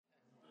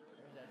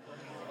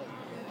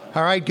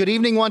All right, good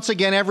evening once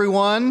again,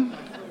 everyone.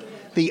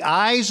 The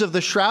eyes of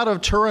the Shroud of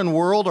Turin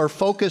world are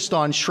focused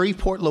on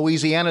Shreveport,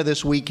 Louisiana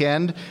this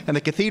weekend and the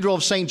Cathedral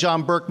of St.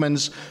 John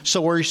Berchmans, so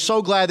we're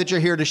so glad that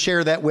you're here to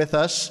share that with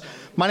us.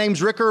 My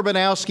name's Rick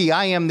Urbanowski.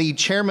 I am the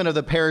chairman of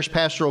the Parish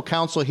Pastoral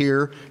Council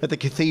here at the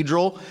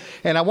Cathedral,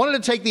 and I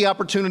wanted to take the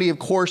opportunity, of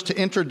course, to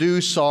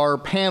introduce our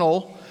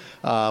panel.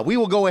 We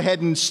will go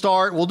ahead and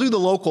start. We'll do the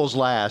locals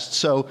last.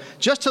 So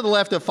just to the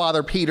left of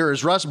Father Peter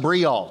is Russ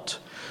Briault.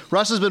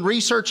 Russ has been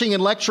researching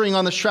and lecturing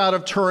on the Shroud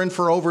of Turin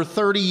for over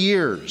 30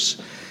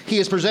 years. He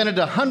has presented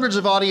to hundreds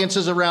of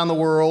audiences around the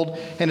world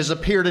and has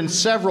appeared in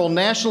several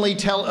nationally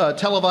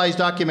televised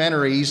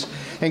documentaries,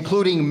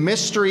 including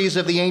Mysteries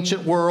of the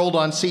Ancient World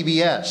on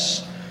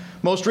CBS.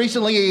 Most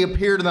recently, he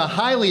appeared in the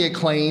highly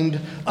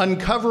acclaimed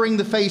Uncovering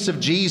the Face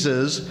of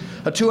Jesus,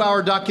 a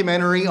 2-hour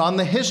documentary on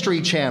the History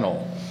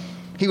Channel.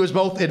 He was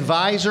both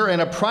advisor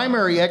and a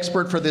primary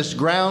expert for this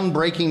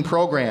groundbreaking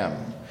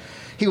program.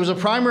 He was a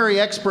primary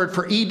expert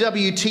for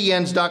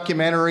EWTN's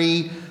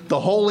documentary, The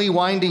Holy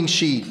Winding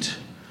Sheet.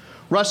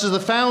 Russ is the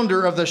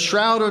founder of the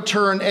Shroud of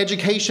Turin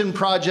Education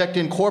Project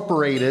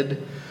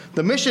Incorporated,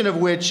 the mission of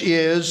which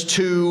is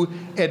to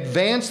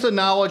advance the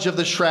knowledge of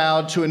the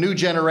Shroud to a new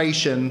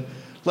generation.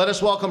 Let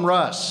us welcome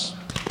Russ.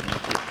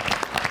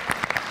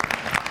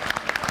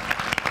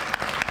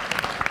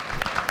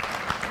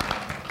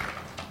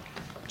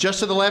 Just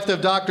to the left of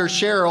Dr.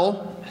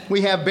 Cheryl,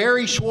 we have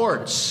Barry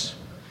Schwartz.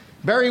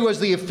 Barry was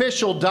the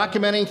official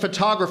documenting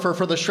photographer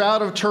for the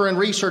Shroud of Turin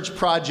Research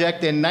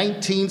Project in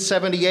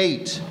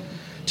 1978.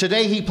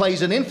 Today, he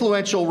plays an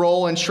influential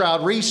role in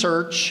Shroud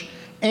research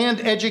and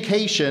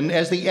education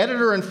as the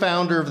editor and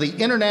founder of the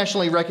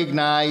internationally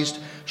recognized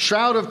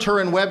Shroud of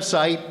Turin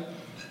website,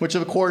 which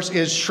of course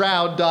is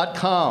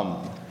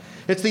shroud.com.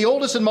 It's the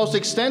oldest and most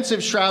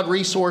extensive Shroud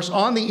resource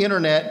on the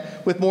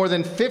internet with more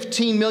than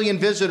 15 million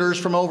visitors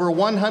from over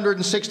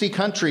 160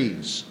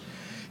 countries.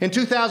 In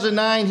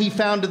 2009, he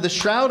founded the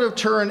Shroud of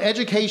Turin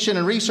Education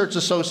and Research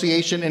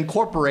Association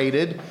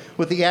Incorporated,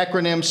 with the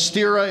acronym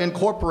STIRA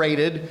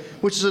Incorporated,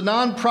 which is a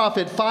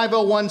nonprofit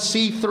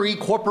 501c3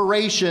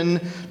 corporation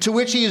to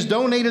which he has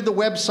donated the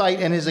website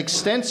and his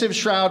extensive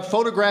Shroud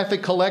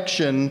photographic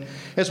collection,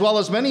 as well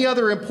as many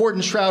other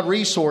important Shroud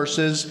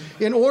resources,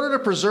 in order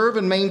to preserve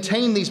and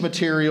maintain these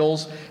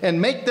materials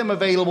and make them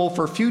available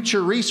for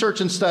future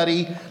research and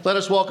study. Let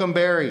us welcome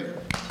Barry.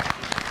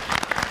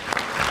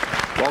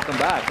 Welcome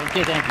back.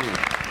 Thank you.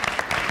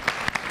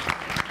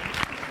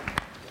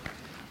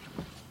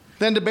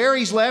 Then to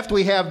Barry's left,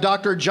 we have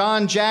Dr.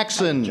 John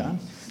Jackson. John.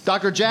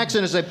 Dr.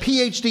 Jackson is a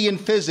PhD in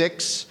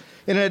physics.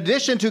 In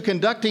addition to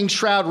conducting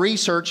Shroud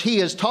research, he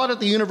has taught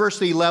at the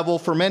university level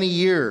for many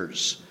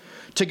years.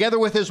 Together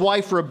with his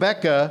wife,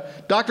 Rebecca,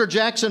 Dr.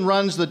 Jackson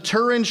runs the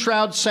Turin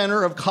Shroud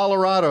Center of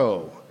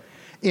Colorado.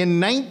 In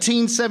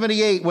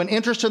 1978, when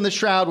interest in the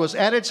Shroud was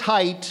at its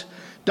height,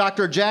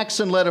 Dr.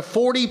 Jackson led a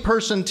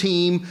 40-person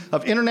team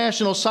of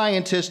international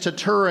scientists to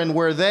Turin,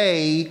 where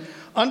they,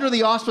 under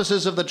the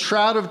auspices of the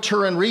Shroud of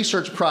Turin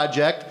Research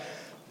Project,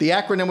 the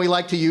acronym we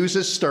like to use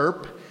is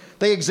STIRP,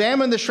 they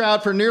examined the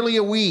Shroud for nearly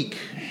a week.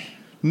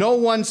 No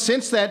one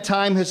since that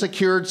time has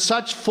secured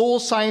such full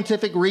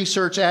scientific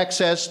research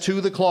access to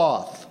the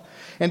cloth.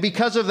 And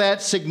because of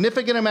that,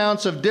 significant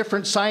amounts of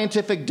different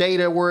scientific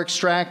data were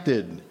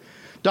extracted.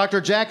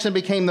 Dr. Jackson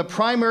became the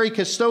primary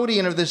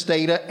custodian of this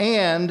data,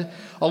 and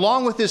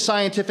along with his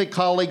scientific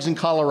colleagues in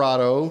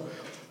Colorado,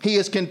 he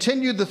has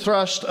continued the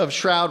thrust of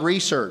Shroud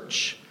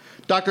research.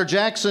 Dr.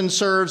 Jackson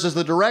serves as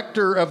the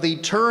director of the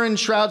Turin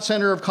Shroud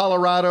Center of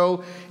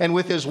Colorado, and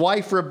with his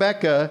wife,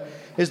 Rebecca,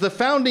 is the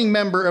founding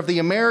member of the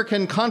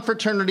American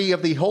Confraternity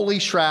of the Holy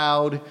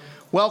Shroud.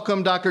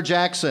 Welcome, Dr.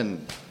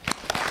 Jackson.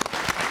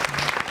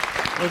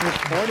 Was it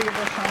 40 of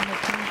us on the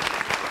team?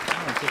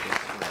 I don't think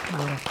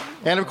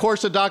it's And of course,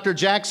 to Dr.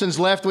 Jackson's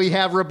left, we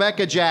have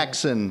Rebecca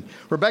Jackson.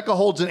 Rebecca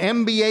holds an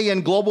MBA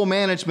in global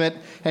management,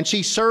 and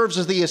she serves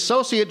as the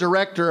associate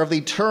director of the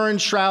Turin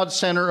Shroud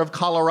Center of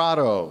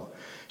Colorado.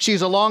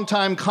 She's a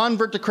longtime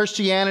convert to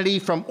Christianity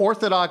from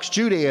Orthodox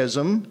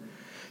Judaism.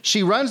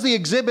 She runs the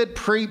exhibit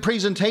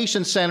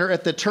presentation center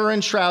at the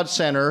Turin Shroud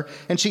Center,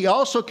 and she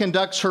also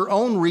conducts her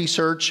own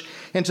research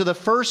into the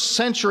first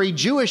century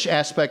Jewish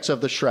aspects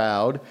of the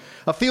Shroud,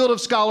 a field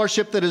of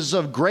scholarship that is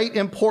of great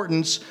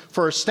importance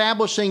for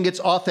establishing its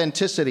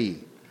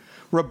authenticity.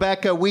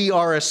 Rebecca, we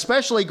are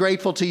especially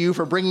grateful to you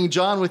for bringing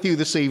John with you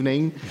this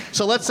evening,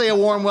 so let's say a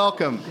warm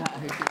welcome.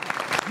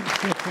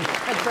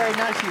 That's very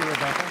nice of you,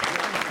 Rebecca.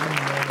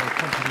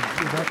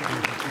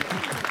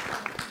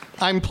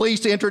 I'm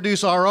pleased to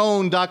introduce our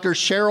own Dr.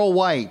 Cheryl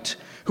White,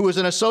 who is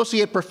an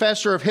associate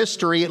professor of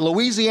history at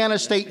Louisiana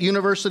State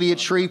University at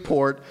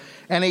Shreveport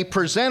and a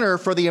presenter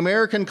for the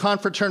American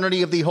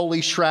Confraternity of the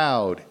Holy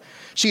Shroud.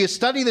 She has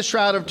studied the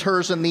Shroud of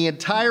Turin the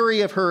entirety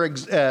of her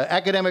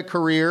academic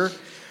career,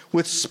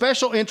 with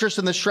special interest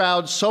in the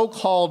Shroud's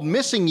so-called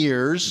missing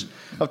years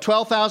of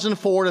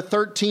 12,004 to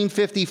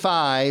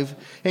 1355,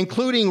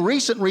 including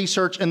recent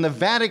research in the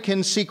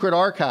Vatican secret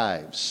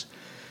archives.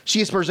 She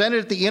has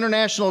presented at the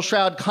International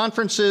Shroud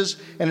Conferences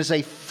and is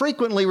a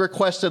frequently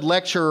requested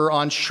lecturer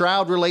on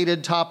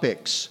shroud-related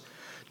topics.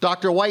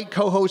 Dr. White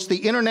co-hosts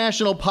the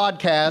international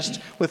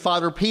podcast with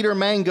Father Peter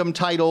Mangum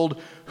titled,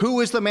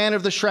 Who is the Man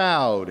of the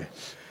Shroud?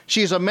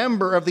 She is a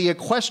member of the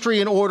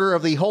Equestrian Order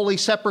of the Holy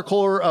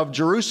Sepulchre of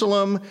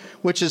Jerusalem,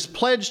 which is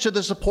pledged to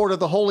the support of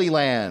the Holy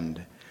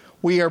Land.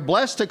 We are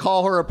blessed to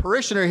call her a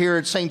parishioner here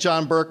at St.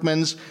 John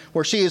Berkman's,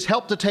 where she has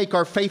helped to take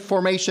our faith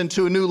formation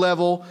to a new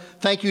level.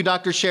 Thank you,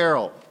 Dr.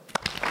 Cheryl.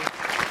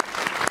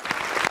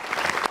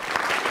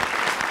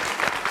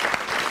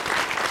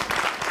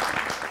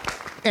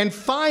 And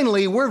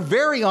finally, we're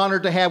very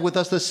honored to have with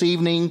us this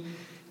evening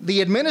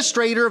the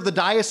administrator of the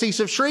Diocese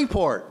of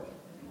Shreveport,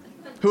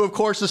 who of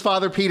course is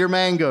Father Peter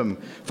Mangum.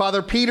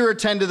 Father Peter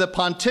attended the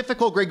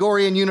Pontifical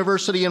Gregorian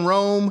University in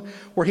Rome,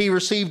 where he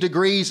received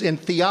degrees in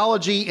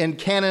theology and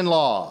canon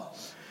law.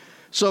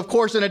 So of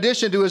course, in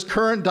addition to his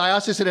current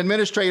diocesan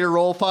administrator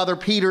role, Father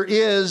Peter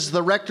is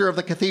the rector of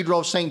the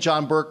Cathedral of St.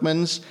 John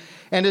Berkman's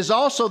and is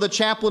also the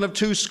chaplain of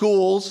 2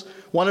 schools,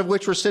 one of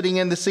which we're sitting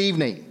in this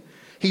evening.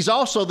 He's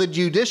also the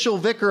judicial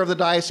vicar of the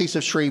Diocese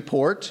of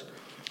Shreveport.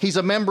 He's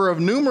a member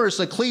of numerous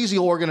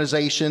ecclesial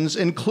organizations,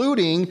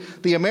 including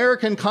the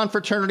American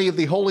Confraternity of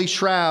the Holy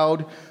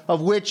Shroud,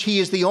 of which he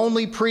is the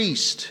only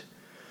priest.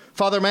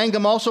 Father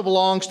Mangum also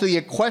belongs to the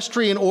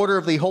Equestrian Order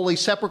of the Holy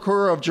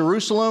Sepulchre of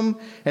Jerusalem,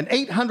 an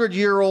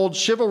 800-year-old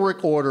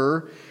chivalric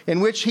order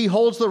in which he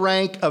holds the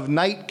rank of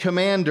Knight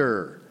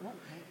Commander.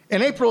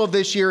 In April of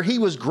this year, he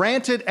was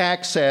granted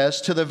access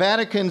to the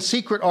Vatican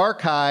secret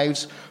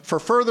archives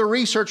for further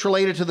research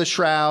related to the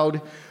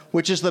shroud,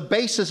 which is the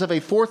basis of a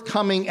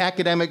forthcoming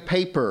academic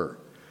paper.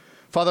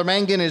 Father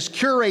Mangum is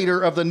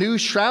curator of the new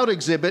shroud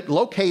exhibit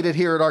located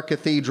here at our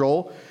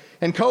cathedral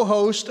and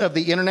co-host of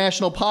the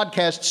international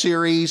podcast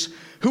series,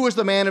 Who is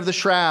the Man of the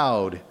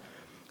Shroud?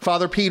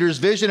 Father Peter's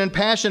vision and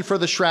passion for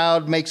the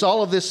shroud makes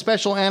all of this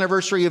special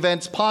anniversary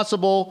events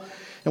possible,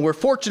 and we're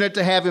fortunate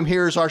to have him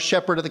here as our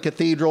shepherd of the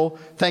cathedral.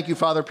 Thank you,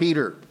 Father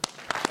Peter.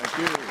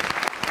 Thank you.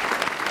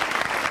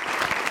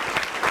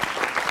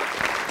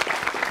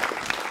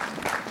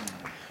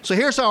 So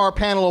here's how our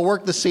panel will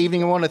work this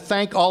evening. I want to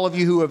thank all of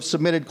you who have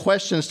submitted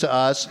questions to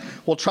us.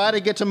 We'll try to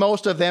get to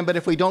most of them, but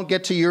if we don't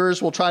get to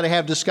yours, we'll try to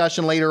have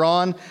discussion later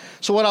on.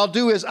 So what I'll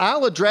do is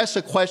I'll address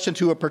a question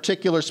to a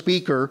particular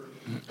speaker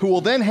who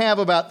will then have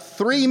about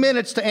 3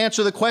 minutes to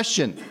answer the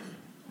question.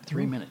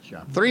 3 minutes,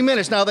 John. 3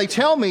 minutes. Now, they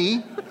tell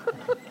me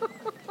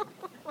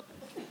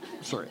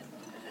Sorry.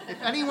 if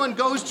anyone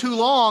goes too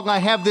long, I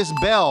have this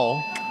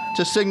bell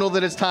to signal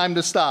that it's time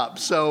to stop.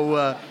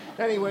 So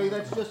anyway,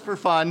 that's just for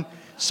fun.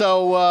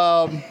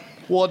 So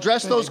we'll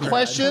address those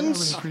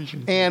questions.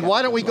 And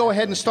why don't we go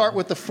ahead and start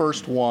with the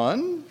first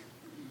one?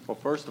 Well,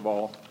 first of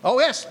all, Oh,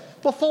 yes.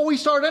 Before we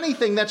start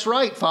anything, that's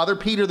right. Father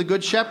Peter, the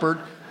Good Shepherd,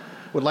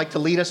 would like to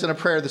lead us in a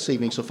prayer this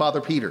evening. So,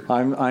 Father Peter.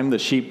 I'm the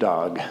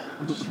sheepdog.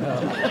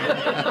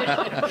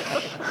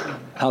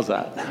 How's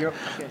that? You're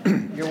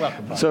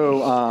welcome, Father.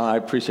 So I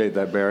appreciate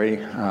that,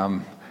 Barry.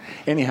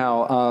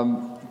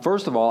 Anyhow,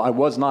 first of all, I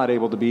was not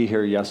able to be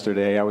here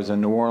yesterday. I was in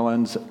New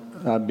Orleans.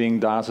 Being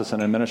diocesan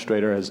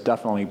administrator has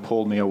definitely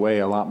pulled me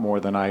away a lot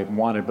more than I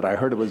wanted, but I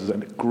heard it was a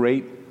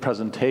great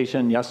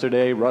presentation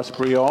yesterday. Russ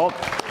Briault,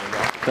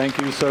 thank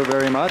you so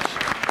very much.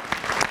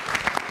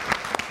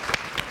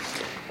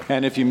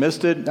 And if you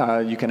missed it,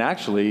 you can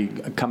actually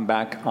come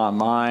back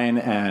online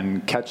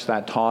and catch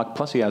that talk.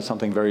 Plus, he has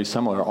something very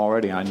similar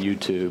already on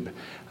YouTube.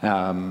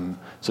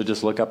 So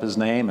just look up his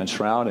name and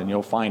Shroud, and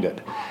you'll find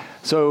it.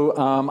 So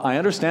I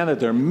understand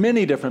that there are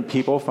many different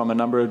people from a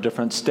number of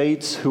different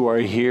states who are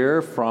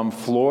here, from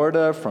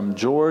Florida, from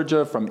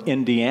Georgia, from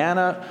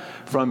Indiana,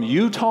 from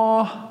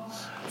Utah,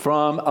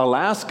 from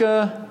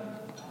Alaska,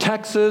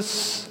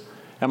 Texas.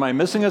 Am I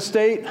missing a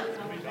state?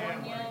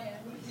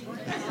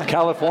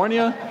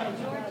 California?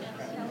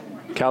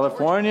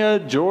 California,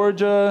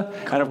 Georgia,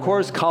 and of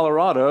course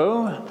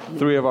Colorado.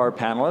 3 of our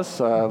panelists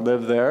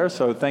live there,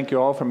 so thank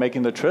you all for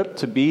making the trip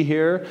to be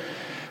here.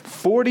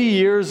 40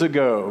 years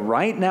ago,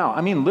 right now,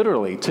 I mean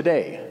literally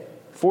today,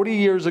 40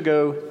 years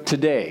ago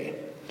today,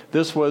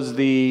 this was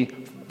the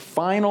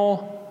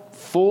final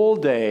full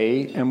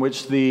day in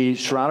which the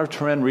Shroud of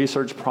Turin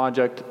Research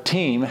Project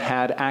team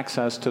had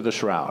access to the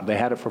shroud. They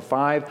had it for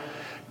 5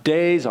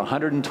 days,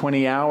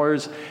 120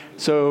 hours.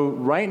 So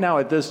right now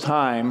at this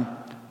time,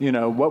 you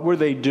know, what were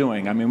they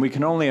doing? I mean, we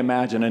can only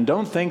imagine. And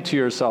don't think to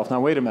yourself, now,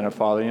 wait a minute,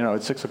 Father, you know,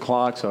 it's 6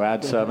 o'clock, so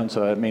add 7,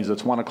 so that means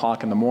it's 1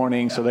 o'clock in the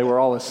morning, so they were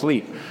all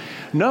asleep.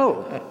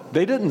 No,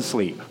 they didn't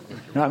sleep.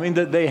 I mean,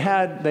 they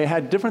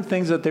had different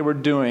things that they were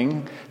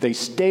doing. They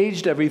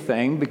staged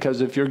everything, because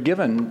if you're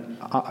given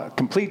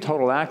complete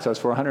total access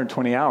for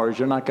 120 hours,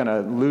 you're not going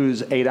to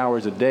lose 8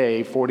 hours a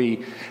day,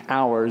 40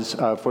 hours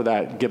for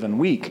that given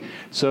week.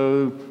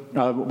 So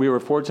we were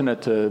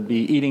fortunate to be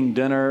eating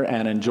dinner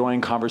and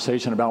enjoying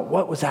conversation about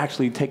what was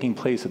actually taking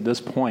place at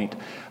this point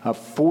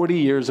 40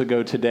 years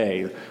ago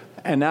today.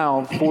 And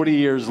now, 40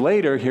 years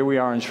later, here we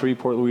are in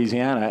Shreveport,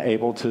 Louisiana,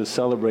 able to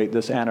celebrate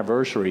this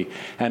anniversary.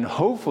 And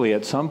hopefully,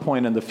 at some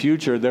point in the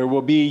future, there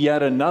will be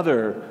yet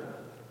another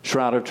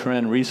Shroud of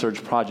Turin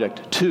Research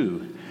Project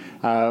 2.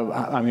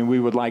 I mean, we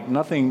would like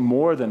nothing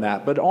more than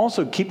that. But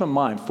also, keep in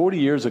mind, 40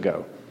 years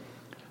ago,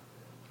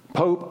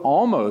 Pope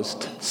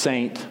almost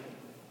Saint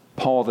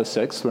Paul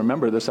VI,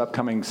 remember this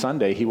upcoming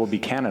Sunday, he will be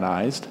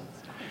canonized.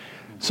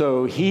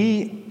 So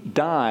he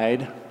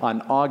died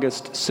on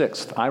August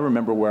 6th. I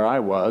remember where I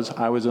was.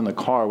 I was in the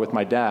car with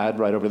my dad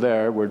right over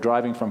there. We're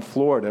driving from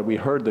Florida. We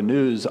heard the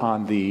news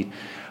on the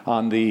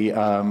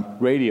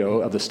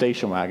radio of the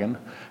station wagon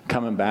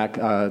coming back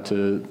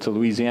to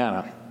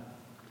Louisiana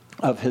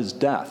of his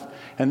death.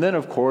 And then,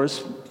 of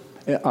course,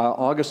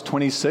 August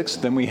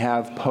 26th, then we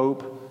have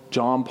Pope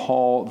John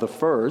Paul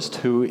I,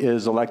 who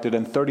is elected,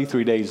 and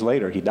 33 days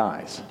later he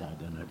dies.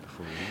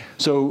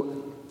 So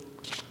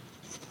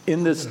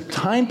in this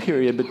time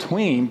period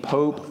between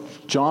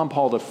Pope John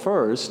Paul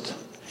I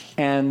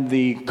and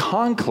the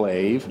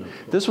conclave,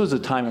 this was a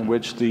time in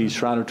which the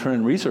Shroud of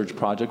Turin Research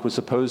Project was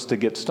supposed to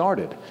get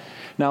started.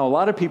 Now, a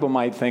lot of people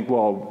might think,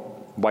 well,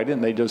 why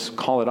didn't they just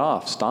call it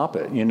off, stop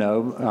it? You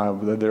know,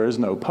 there is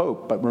no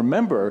pope. But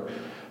remember,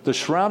 the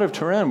Shroud of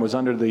Turin was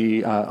under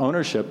the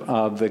ownership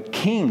of the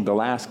king, the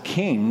last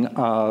king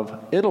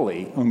of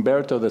Italy,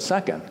 Umberto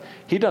II.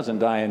 He doesn't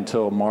die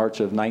until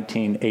March of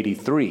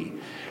 1983.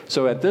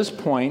 So at this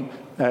point,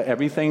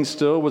 everything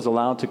still was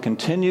allowed to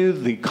continue.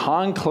 The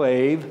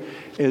conclave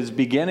is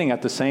beginning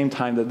at the same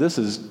time that this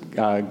is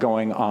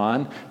going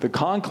on. The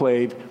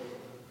conclave,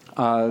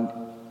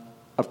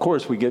 of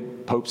course, we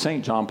get Pope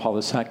St. John Paul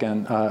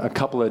II a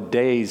couple of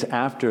days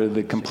after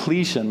the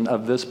completion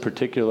of this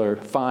particular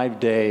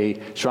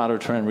 5-day Shroud of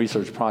Turin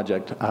Research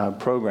Project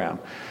program.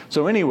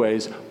 So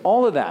anyways,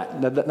 all of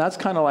that's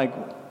kind of like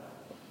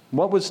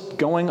what was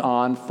going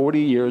on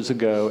 40 years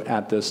ago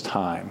at this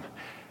time.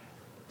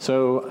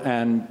 So,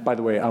 and by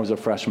the way, I was a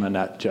freshman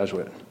at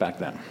Jesuit back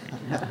then.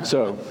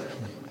 So,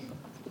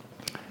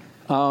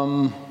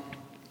 I'm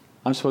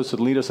supposed to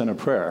lead us in a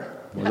prayer.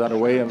 Was that a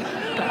way of...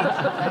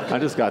 I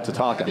just got to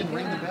talking. Didn't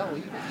ring the bell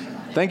either.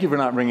 Thank you for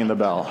not ringing the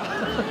bell.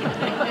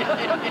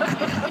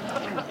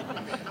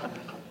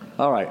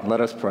 All right,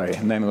 let us pray.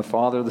 In the name of the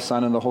Father, the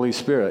Son, and the Holy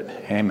Spirit.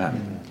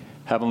 Amen.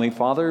 Heavenly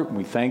Father,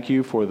 we thank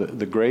you for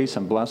the grace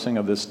and blessing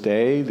of this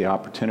day, the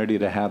opportunity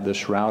to have this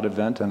Shroud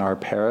event in our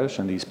parish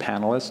and these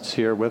panelists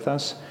here with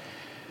us.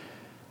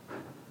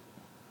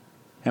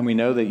 And we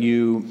know that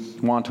you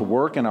want to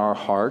work in our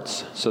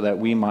hearts so that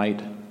we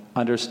might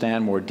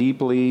understand more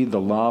deeply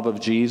the love of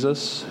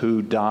Jesus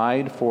who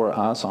died for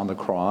us on the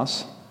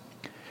cross.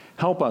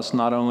 Help us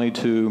not only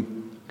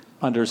to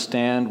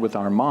understand with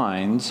our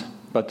minds,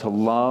 but to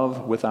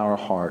love with our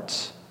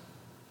hearts.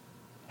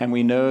 And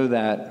we know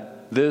that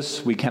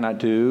this we cannot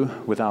do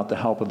without the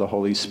help of the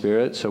Holy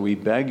Spirit, so we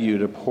beg you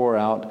to pour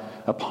out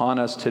upon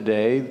us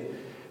today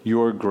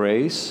your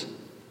grace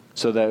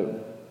so that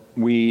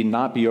we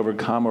not be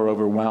overcome or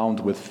overwhelmed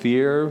with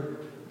fear,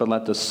 but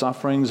let the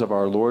sufferings of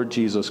our Lord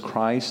Jesus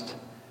Christ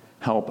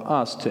help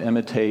us to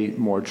imitate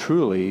more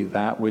truly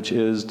that which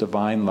is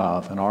divine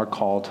love and our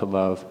call to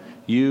love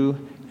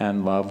you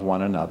and love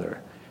one another.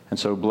 And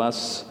so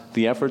bless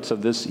the efforts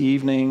of this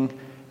evening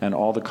and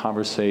all the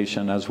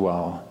conversation as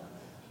well.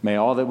 May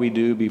all that we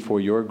do be for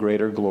your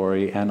greater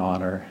glory and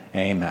honor.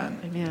 Amen.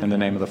 Amen. In the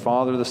name of the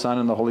Father, the Son,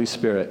 and the Holy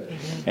Spirit.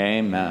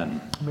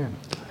 Amen. Amen.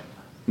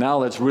 Now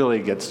let's really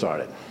get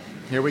started.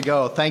 Here we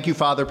go. Thank you,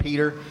 Father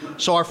Peter.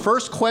 So our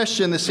first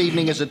question this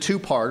evening is a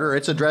two-parter.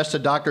 It's addressed to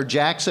Dr.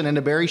 Jackson and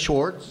to Barry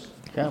Schwartz.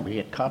 Yeah, we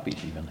get copies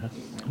even, huh?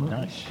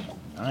 Nice,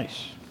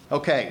 nice.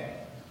 Okay.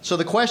 So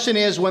the question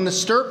is, when the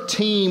Stirp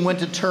team went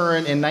to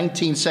Turin in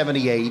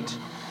 1978,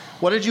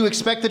 what did you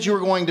expect that you were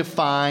going to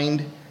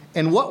find?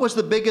 And what was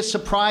the biggest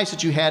surprise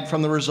that you had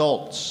from the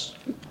results?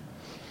 Do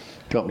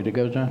you want me to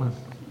go, John?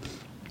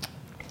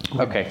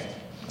 Okay.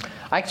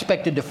 I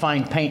expected to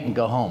find paint and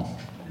go home.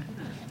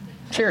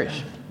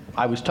 Serious.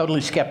 I was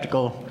totally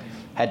skeptical,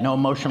 had no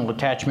emotional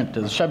attachment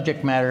to the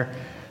subject matter.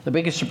 The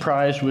biggest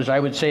surprise was, I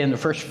would say, in the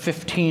first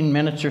 15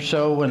 minutes or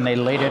so when they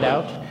laid it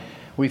out.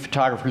 We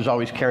photographers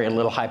always carry a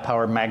little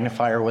high-power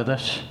magnifier with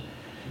us.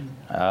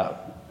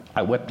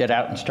 I whipped it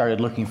out and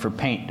started looking for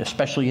paint,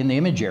 especially in the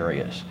image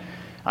areas.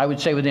 I would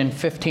say within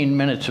 15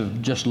 minutes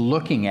of just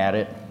looking at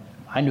it,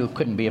 I knew it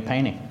couldn't be a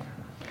painting.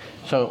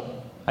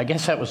 So I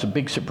guess that was a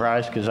big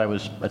surprise because I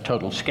was a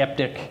total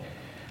skeptic.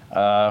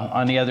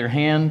 On the other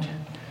hand,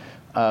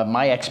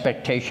 my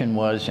expectation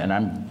was,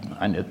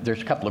 and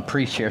there's a couple of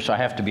priests here, so I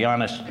have to be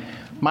honest,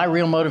 my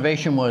real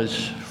motivation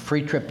was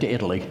free trip to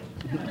Italy.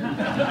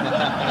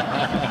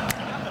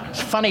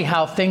 It's funny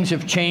how things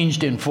have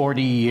changed in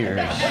 40 years.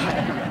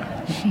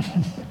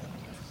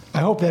 I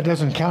hope that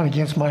doesn't count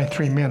against my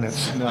 3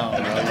 minutes. No.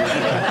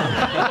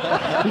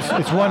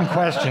 It's one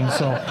question,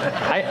 so.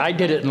 I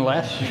did it in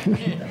less.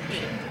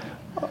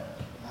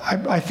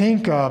 I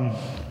think,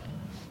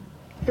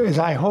 as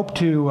I hope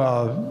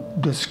to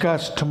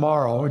discuss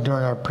tomorrow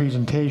during our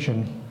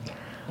presentation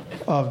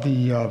of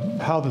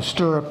how the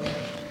Stirp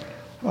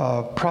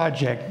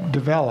project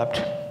developed,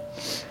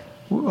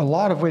 a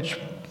lot of which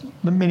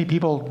many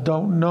people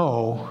don't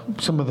know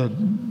some of the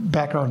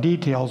background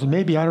details, and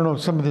maybe, I don't know,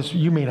 some of this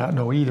you may not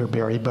know either,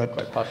 Barry,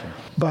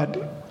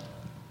 but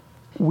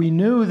we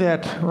knew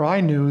that, or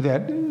I knew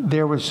that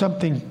there was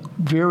something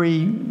very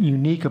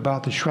unique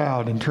about the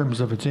shroud in terms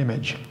of its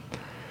image.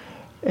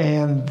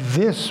 And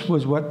this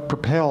was what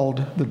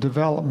propelled the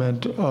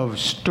development of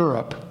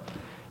Stirrup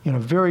in a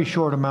very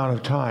short amount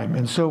of time.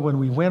 And so when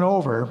we went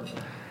over,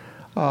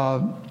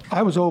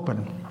 I was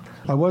open.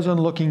 I wasn't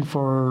looking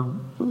for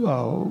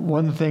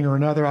one thing or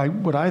another.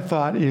 What I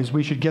thought is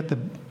we should get the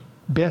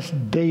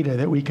best data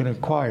that we can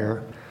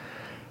acquire.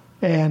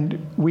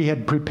 And we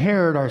had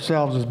prepared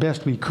ourselves as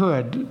best we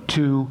could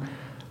to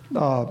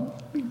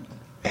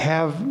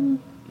have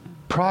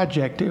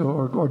project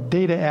or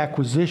data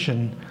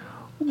acquisition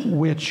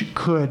which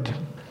could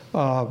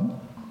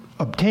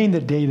obtain the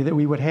data that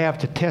we would have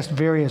to test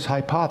various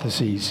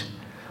hypotheses.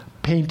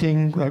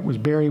 Painting,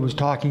 like Barry was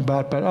talking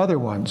about, but other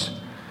ones.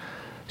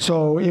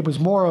 So it was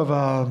more of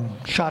a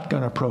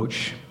shotgun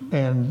approach,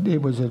 and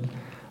it was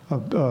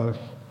a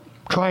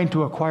trying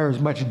to acquire as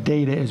much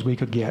data as we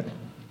could get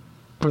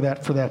for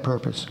that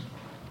purpose.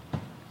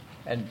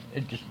 And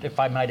if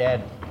I might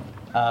add,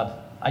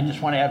 I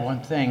just want to add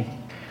one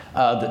thing.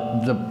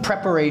 The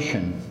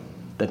preparation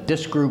that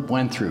this group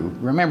went through,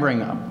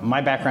 remembering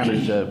my background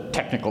as a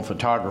technical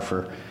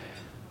photographer,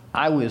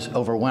 I was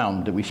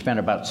overwhelmed that we spent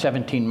about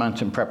 17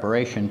 months in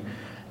preparation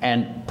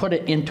and put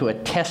it into a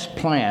test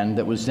plan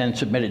that was then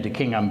submitted to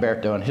King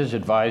Umberto and his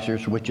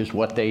advisors, which is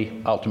what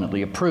they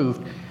ultimately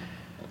approved.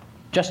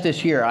 Just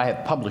this year, I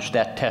have published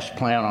that test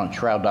plan on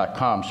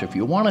shroud.com. So if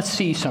you want to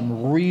see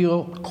some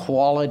real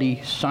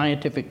quality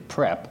scientific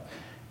prep,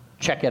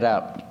 check it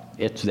out.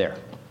 It's there.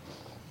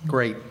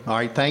 Great. All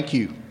right, thank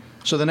you.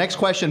 So the next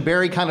question,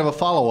 Barry, kind of a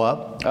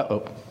follow-up.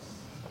 Uh-oh.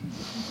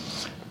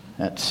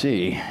 Let's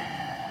see.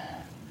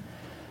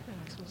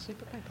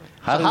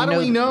 How do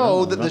we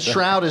know that the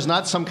shroud is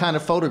not some kind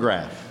of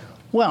photograph?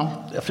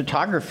 Well,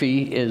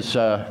 photography is,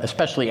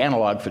 especially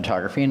analog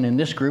photography, and in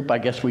this group, I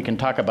guess we can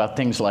talk about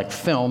things like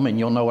film, and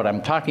you'll know what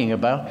I'm talking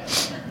about.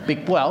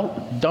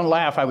 Well, don't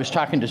laugh. I was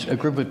talking to a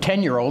group of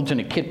 10-year-olds, and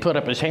a kid put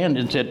up his hand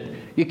and said,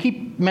 "You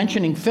keep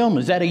mentioning film.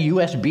 Is that a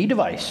USB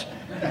device?"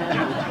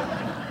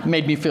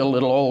 Made me feel a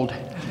little old.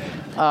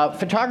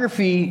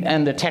 Photography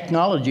and the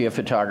technology of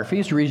photography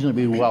is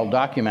reasonably well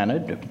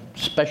documented,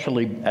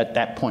 especially at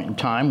that point in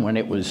time when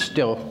it was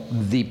still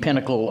the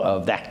pinnacle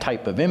of that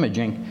type of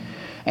imaging.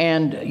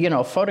 And,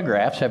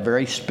 photographs have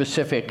very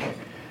specific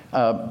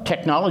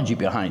technology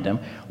behind them,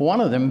 one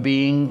of them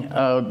being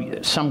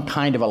some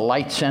kind of a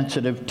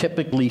light-sensitive,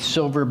 typically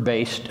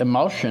silver-based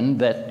emulsion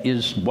that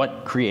is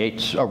what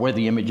creates, or where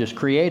the image is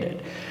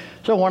created.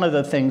 So one of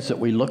the things that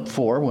we looked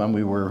for when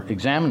we were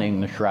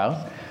examining the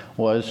shroud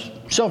was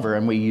silver,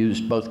 and we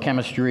used both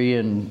chemistry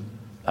and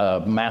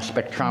mass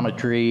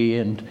spectrometry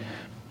and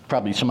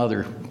probably some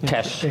other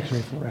tests.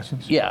 X-ray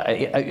fluorescence.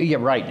 Yeah,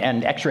 right,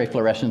 and X-ray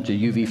fluorescence and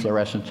UV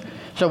fluorescence.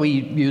 So we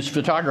used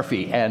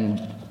photography,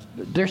 and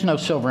there's no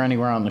silver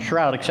anywhere on the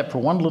shroud except for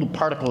one little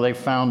particle they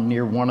found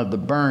near one of the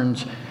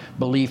burns,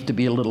 believed to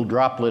be a little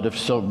droplet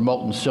of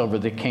molten silver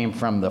that came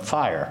from the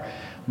fire.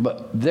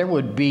 But there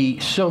would be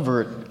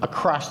silver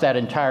across that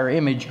entire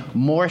image,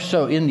 more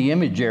so in the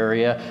image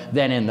area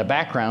than in the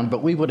background,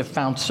 but we would have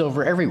found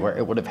silver everywhere.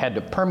 It would have had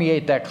to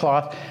permeate that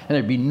cloth, and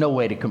there'd be no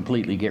way to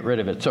completely get rid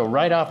of it. So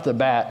right off the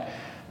bat,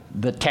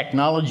 the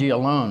technology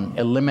alone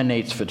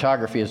eliminates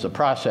photography as a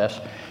process.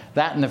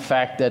 That and the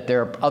fact that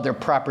there are other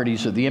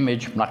properties of the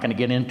image. I'm not going to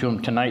get into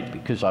them tonight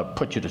because I'll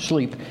put you to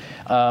sleep.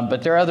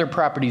 But there are other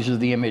properties of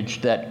the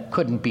image that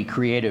couldn't be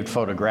created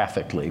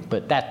photographically.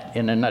 But that,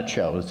 in a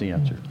nutshell, is the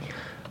answer.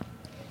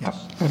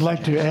 I'd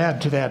like to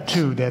add to that,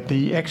 too, that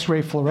the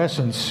X-ray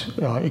fluorescence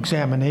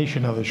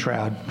examination of the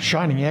shroud,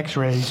 shining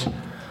X-rays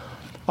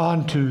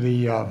onto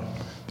the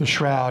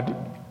shroud,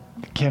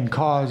 can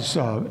cause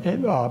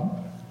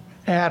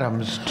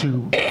atoms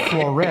to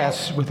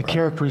fluoresce with a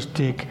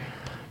characteristic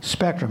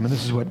spectrum, and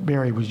this is what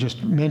Barry was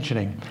just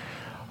mentioning.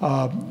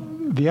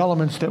 The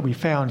elements that we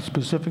found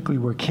specifically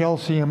were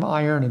calcium,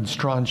 iron, and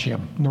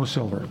strontium. No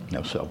silver.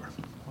 No silver.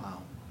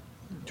 Wow.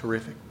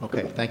 Terrific.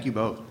 Okay, thank you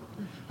both.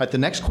 All right, the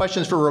next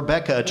question is for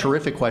Rebecca, a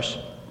terrific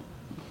question.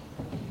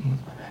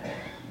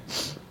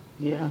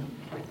 Yeah.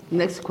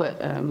 Next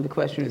the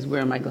question is,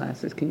 where are my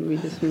glasses? Can you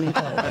read this for me?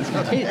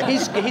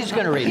 He's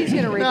going to read it. He's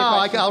going to read No,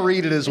 I'll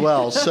read it as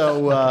well.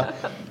 So,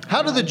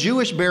 how do the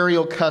Jewish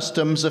burial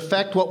customs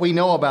affect what we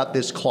know about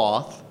this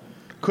cloth?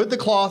 Could the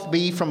cloth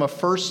be from a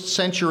first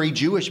century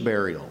Jewish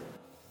burial?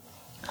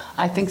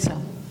 I think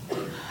so.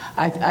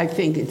 I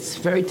think it's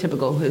very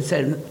typical. It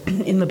said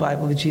in the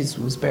Bible that Jesus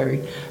was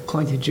buried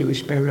according to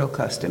Jewish burial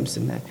customs,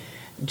 and that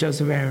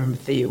Joseph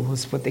Arimathea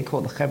was what they call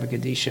the Chaver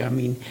Kadisha. I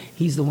mean,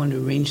 he's the one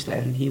who arranged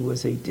that, and he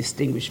was a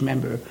distinguished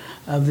member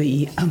of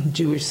the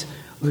Jewish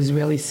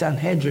Israeli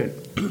Sanhedrin.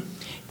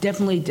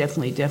 Definitely,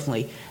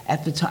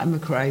 at the time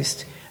of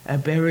Christ,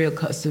 burial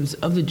customs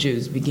of the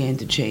Jews began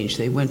to change.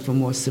 They went for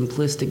more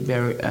simplistic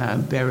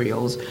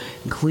burials,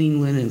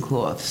 clean linen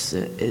cloths,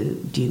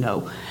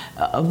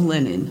 of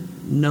linen,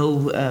 no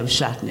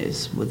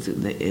shatnez, with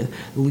the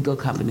legal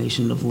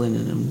combination of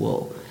linen and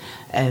wool.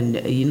 And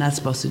you're not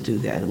supposed to do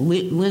that.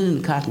 Linen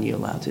and cotton you're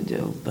allowed to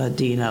do, but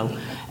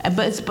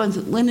but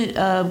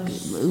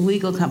linen,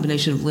 legal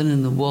combination of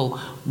linen and wool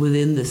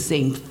within the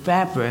same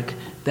fabric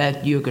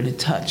that you're going to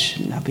touch.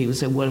 Now people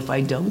say, what if I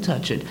don't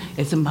touch it?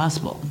 It's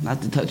impossible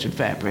not to touch a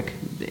fabric.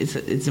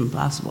 It's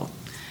impossible.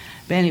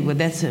 But anyway,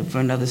 that's for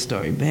another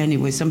story. But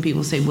anyway, some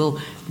people say, well,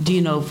 do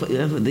you know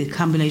the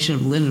combination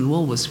of linen and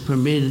wool was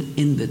permitted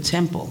in the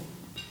temple,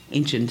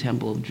 ancient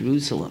temple of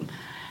Jerusalem.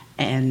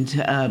 And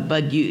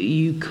but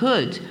you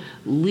could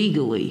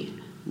legally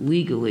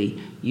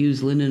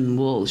use linen and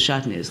wool,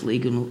 shatnez,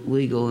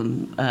 legal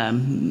and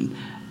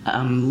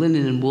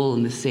linen and wool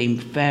in the same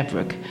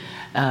fabric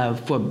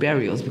for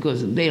burials,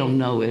 because they don't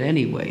know it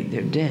anyway;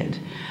 they're dead.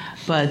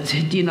 But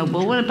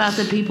but what about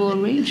the people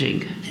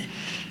arranging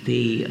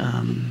the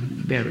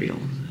burial?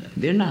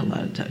 They're not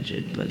allowed to touch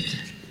it. But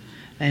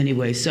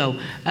anyway, so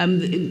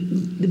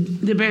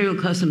the burial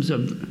customs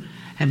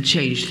have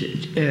changed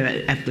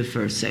after the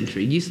first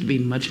century. It used to be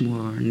much more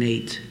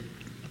ornate,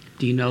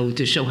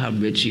 to show how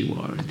rich you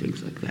are,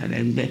 things like that.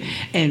 And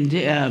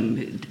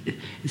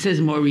it says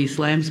in Maurice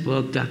Lamb's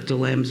book, Dr.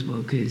 Lamb's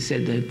book, he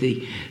said that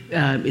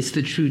it's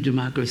the true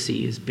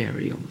democracy is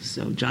burial.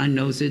 So John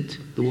knows it,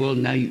 the world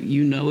now,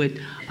 you know it.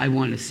 I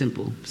want a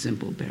simple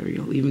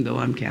burial. Even though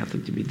I'm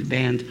Catholic to be the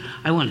band,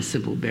 I want a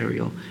simple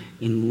burial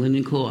in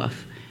linen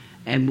cloth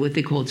and what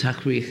they call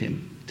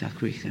tachrichim.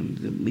 Tachrichim,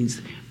 that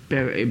means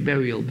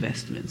burial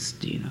vestments,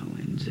 and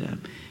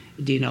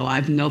I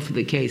know for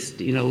the case,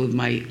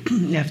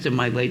 with after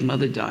my late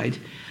mother died,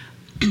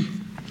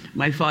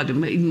 my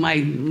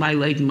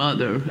late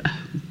mother,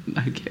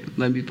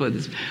 let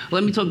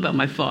me talk about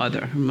my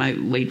father, my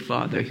late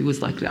father. He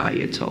was like the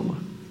Ayatollah.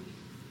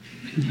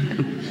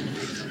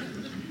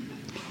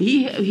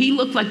 He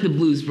looked like the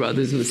Blues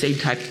Brothers, in the same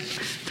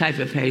type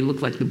of hair. He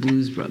looked like the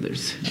Blues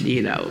Brothers,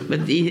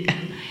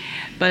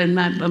 But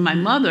my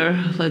mother,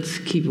 let's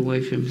keep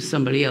away from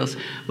somebody else,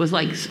 was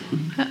like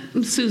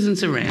Susan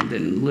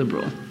Sarandon,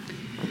 liberal.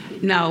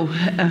 Now,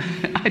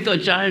 I thought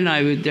John and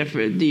I were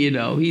different,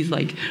 He's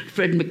like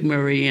Fred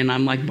McMurray and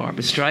I'm like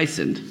Barbra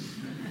Streisand.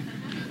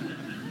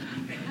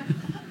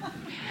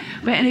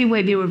 But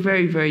anyway, they were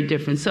very, very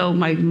different. So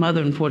my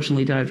mother,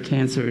 unfortunately, died of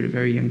cancer at a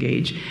very young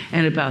age.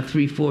 And about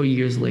 3-4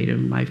 years later,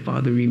 my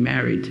father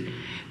remarried.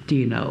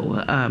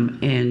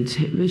 And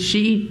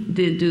she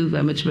didn't do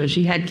that much, but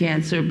she had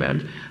cancer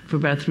for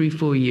about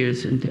 3-4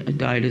 years and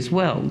died as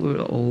well.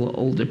 We're all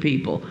older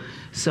people.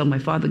 So my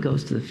father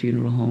goes to the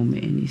funeral home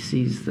and he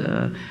sees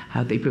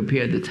how they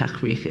prepare the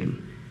tachrichim,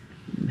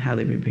 how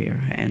they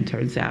prepare. And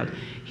turns out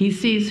he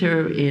sees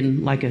her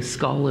in like a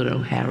Scarlett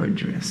O'Hara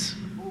dress.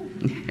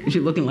 She's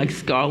looking like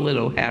Scarlett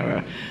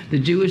O'Hara, the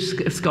Jewish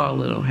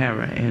Scarlett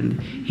O'Hara.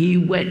 And he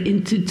went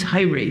into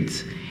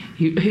tirades.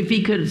 If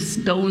he could have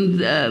stoned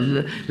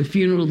the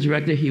funeral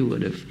director, he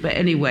would have. But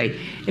anyway,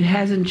 it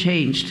hasn't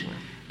changed.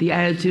 The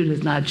attitude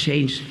has not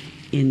changed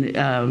in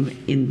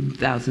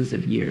thousands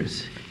of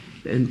years.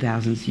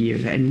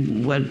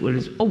 And what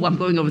is? Oh, I'm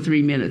going over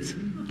 3 minutes.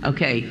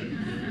 Okay,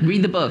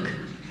 read the book.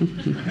 All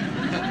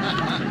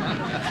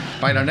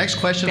right, our next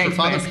question Thanks for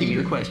Father for asking Peter.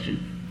 your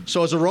question.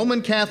 So, as a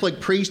Roman Catholic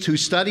priest who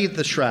studied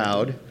the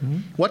shroud,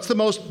 what's the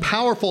most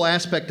powerful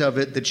aspect of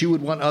it that you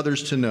would want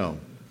others to know?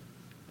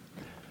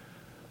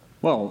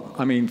 Well,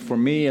 for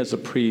me as a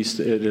priest,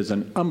 it is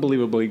an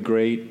unbelievably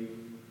great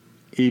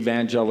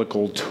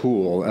evangelical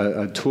tool,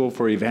 a tool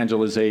for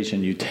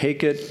evangelization. You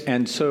take it,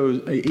 and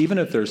so even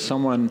if there's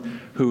someone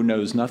who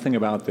knows nothing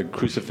about the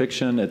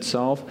crucifixion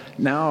itself,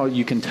 now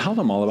you can tell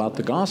them all about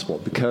the gospel,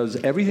 because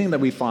everything that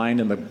we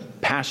find in the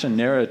passion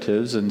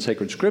narratives in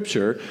sacred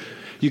scripture,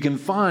 you can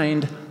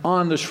find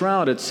on the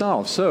shroud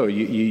itself. So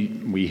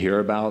we hear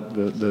about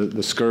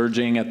the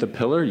scourging at the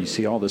pillar. You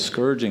see all the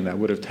scourging that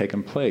would have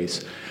taken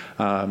place.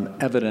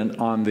 Evident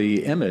on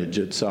the image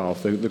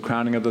itself, the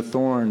crowning of the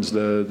thorns,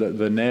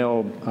 the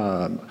nail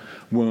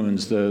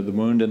wounds, the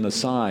wound in the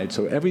side.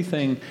 So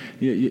everything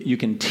you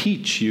can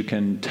teach, you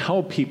can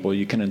tell people,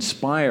 you can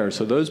inspire.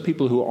 So those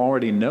people who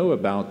already know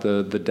about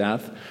the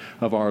death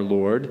of our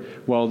Lord,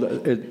 well,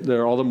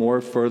 they're all the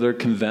more further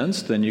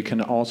convinced. Then you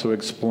can also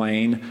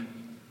explain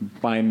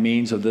by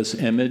means of this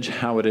image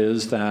how it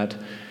is that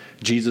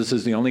Jesus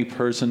is the only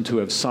person to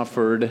have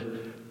suffered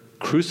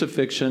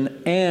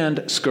crucifixion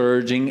and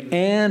scourging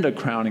and a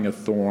crowning of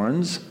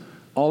thorns.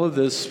 All of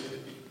this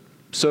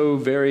so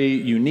very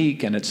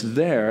unique, and it's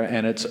there,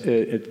 and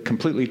it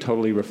completely,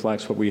 totally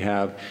reflects what we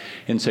have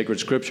in sacred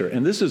scripture.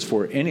 And this is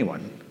for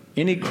anyone,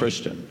 any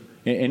Christian,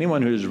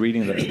 anyone who's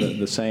reading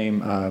the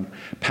same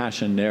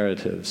passion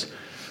narratives.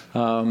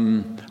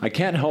 I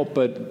can't help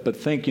but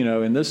think,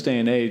 in this day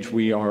and age,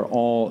 we are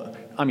all,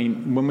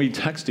 when we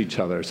text each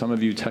other, some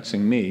of you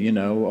texting me,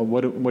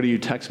 what do you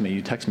text me?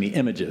 You text me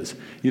images.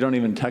 You don't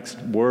even text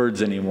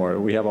words anymore.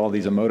 We have all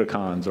these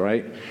emoticons,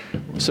 right?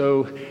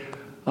 So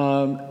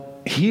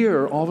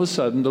Here, all of a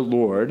sudden, the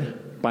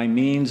Lord, by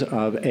means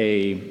of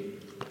a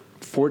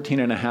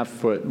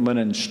 14.5-foot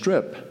linen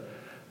strip,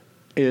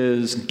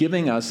 is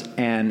giving us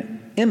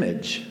an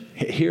image.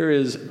 Here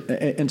is,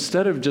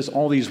 instead of just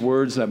all these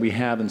words that we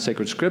have in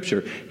sacred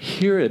scripture,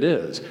 here it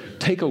is.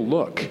 Take a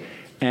look.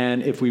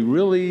 And if we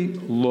really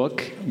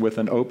look with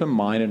an open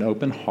mind and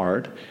open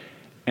heart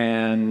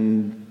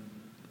and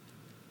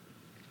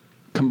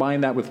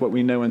combine that with what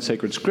we know in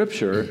sacred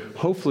scripture,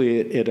 hopefully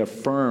it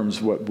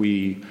affirms what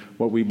we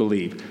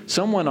believe.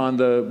 Someone on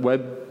the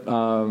web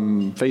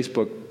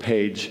Facebook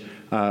page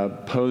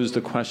posed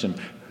the question,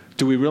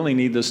 do we really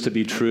need this to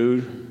be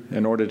true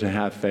in order to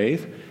have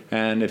faith?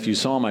 And if you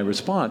saw my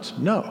response,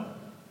 no.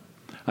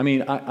 I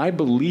mean, I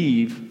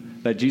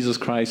believe that Jesus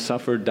Christ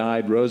suffered,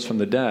 died, rose from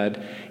the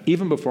dead,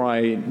 even before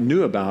I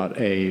knew about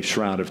a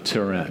Shroud of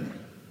Turin.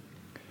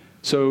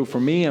 So for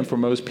me and for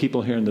most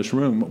people here in this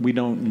room, we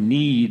don't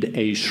need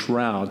a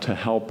shroud to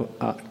help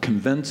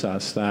convince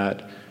us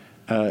that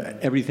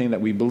everything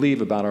that we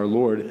believe about our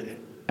Lord,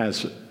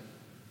 as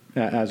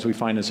we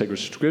find in sacred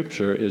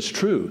scripture, is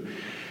true.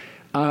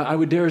 I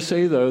would dare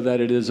say, though,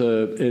 that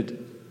it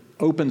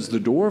opens the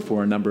door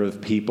for a number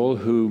of people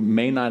who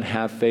may not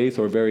have faith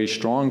or very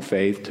strong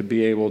faith to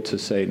be able to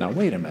say, now,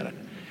 wait a minute.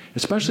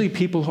 Especially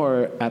people who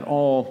are at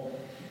all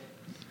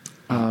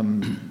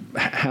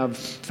have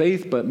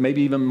faith, but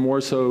maybe even more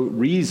so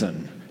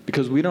reason,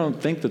 because we don't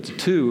think that the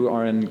two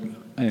are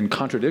in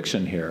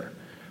contradiction here.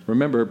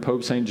 Remember,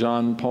 Pope St.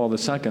 John Paul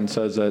II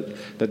says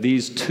that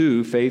these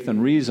two, faith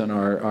and reason,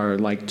 are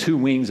like two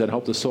wings that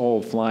help the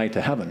soul fly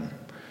to heaven,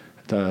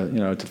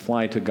 to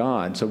fly to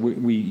God. So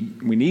we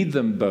need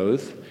them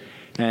both.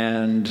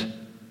 And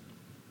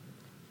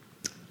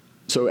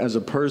so as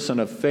a person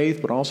of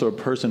faith, but also a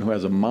person who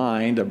has a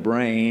mind, a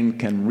brain,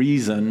 can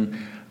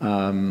reason,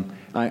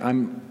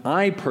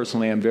 I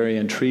personally am very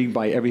intrigued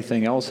by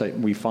everything else that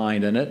we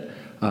find in it,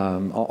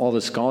 all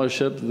the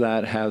scholarship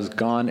that has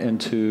gone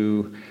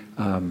into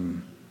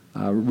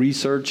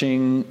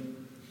researching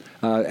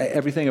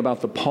everything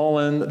about the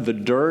pollen, the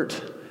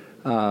dirt,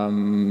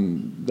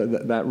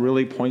 that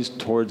really points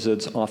towards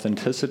its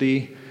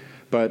authenticity.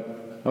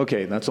 But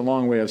okay, that's a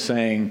long way of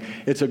saying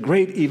it's a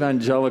great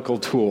evangelical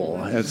tool.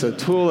 It's a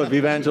tool of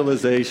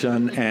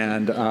evangelization,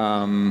 and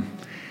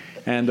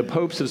the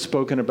popes have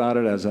spoken about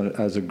it as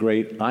a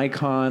great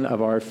icon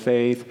of our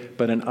faith,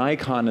 but an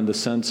icon in the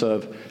sense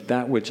of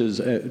that which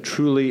is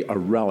truly a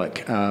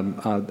relic.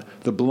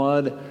 The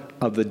blood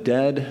of the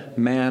dead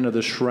man of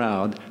the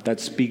shroud that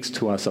speaks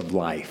to us of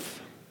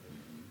life.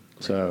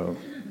 So,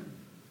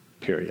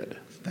 period.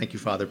 Thank you,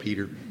 Father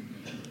Peter.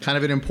 Kind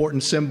of an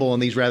important symbol in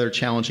these rather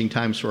challenging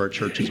times for our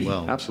church as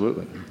well.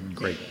 Absolutely.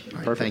 Great. All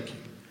right, Perfect. thank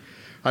you.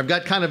 I've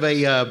got kind of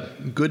a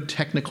good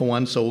technical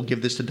one, so we'll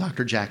give this to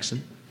Dr.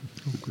 Jackson.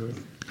 Oh,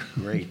 good.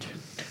 Great.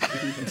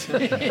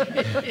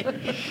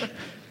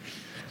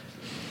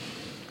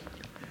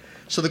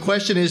 So the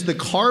question is, the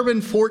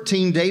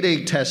carbon-14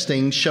 dating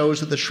testing shows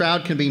that the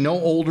shroud can be no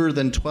older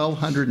than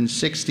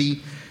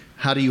 1260.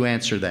 How do you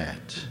answer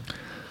that?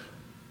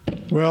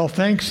 Well,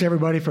 thanks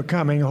everybody for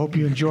coming. I hope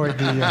you enjoyed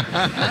the.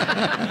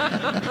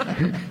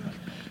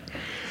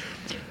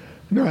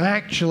 No,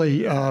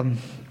 actually, the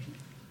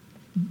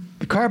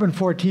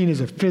carbon-14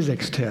 is a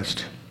physics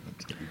test.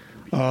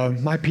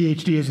 My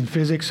PhD is in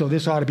physics, so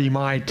this ought to be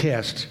my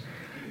test.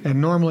 And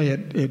normally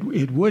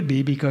it would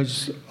be,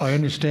 because I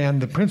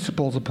understand the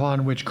principles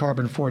upon which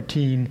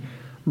carbon-14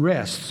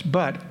 rests.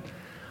 But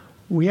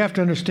we have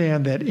to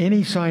understand that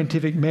any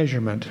scientific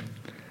measurement,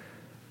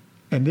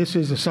 and this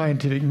is a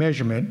scientific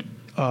measurement,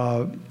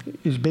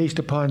 is based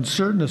upon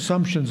certain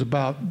assumptions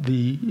about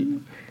the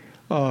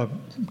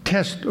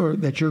test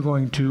that you're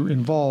going to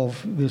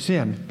involve this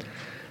in.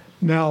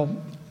 Now,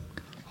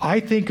 I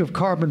think of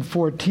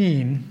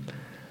carbon-14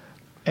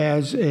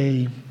 as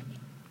a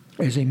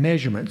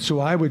measurement. So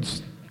I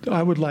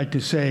would like to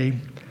say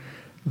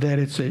that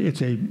it's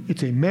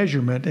a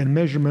measurement, and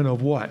measurement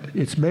of what?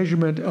 It's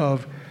measurement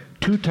of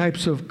two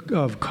types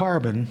of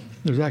carbon.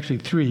 There's actually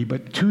three,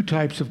 but two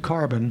types of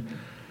carbon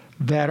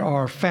that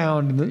are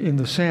found in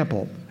the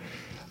sample.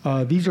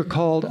 These are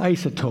called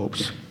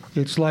isotopes.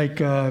 It's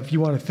like if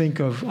you want to think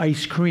of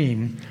ice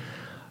cream,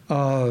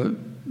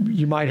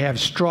 you might have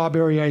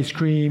strawberry ice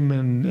cream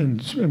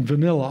and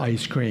vanilla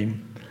ice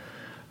cream.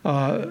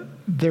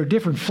 They're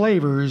different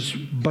flavors,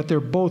 but they're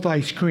both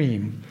ice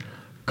cream.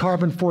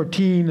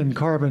 Carbon-14 and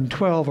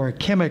carbon-12 are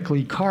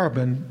chemically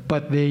carbon,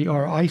 but they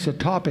are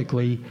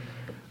isotopically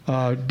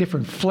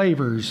different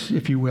flavors,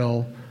 if you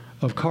will,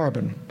 of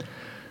carbon.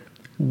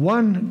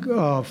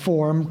 One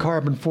form,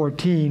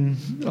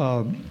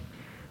 carbon-14,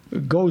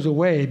 goes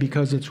away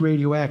because it's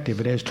radioactive.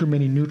 It has too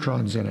many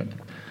neutrons in it.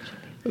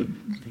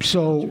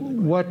 So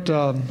what,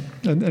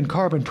 and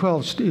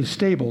carbon-12 is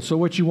stable. So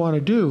what you want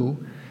to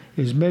do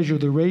is measure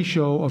the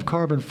ratio of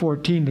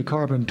carbon-14 to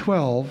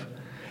carbon-12,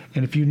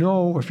 and if you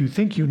know, or if you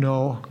think you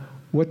know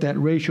what that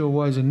ratio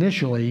was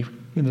initially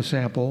in the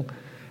sample,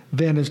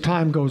 then as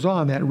time goes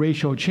on, that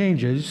ratio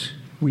changes.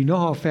 We know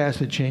how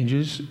fast it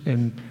changes,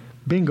 and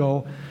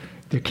bingo,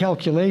 The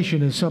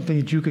calculation is something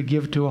that you could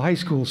give to a high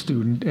school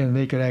student, and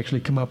they could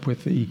actually come up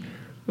with the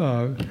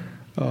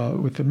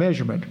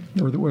measurement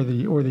or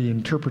the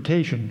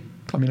interpretation.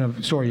 Of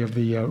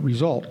the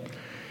result.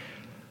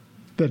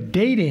 The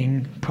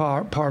dating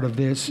part of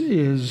this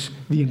is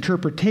the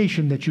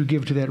interpretation that you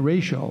give to that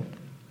ratio.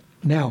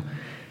 Now,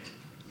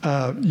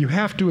 you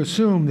have to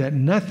assume that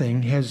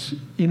nothing has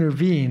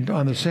intervened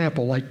on the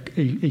sample, like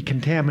a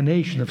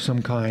contamination of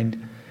some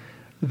kind,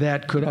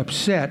 that could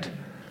upset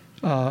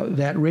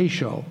that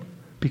ratio.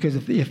 Because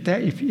if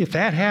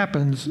that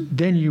happens,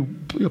 then you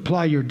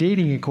apply your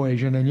dating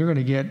equation and you're going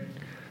to get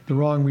the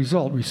wrong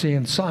result. We say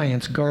in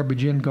science,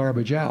 garbage in,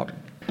 garbage out.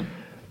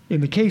 In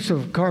the case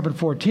of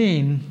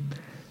carbon-14,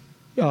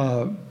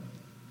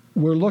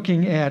 we're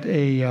looking at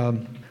a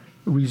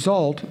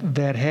result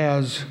that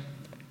has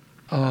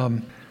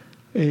a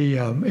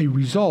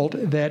result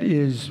that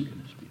is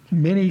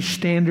many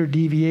standard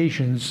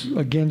deviations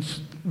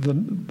against the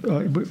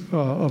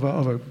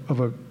of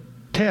a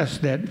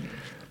test that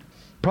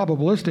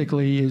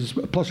probabilistically is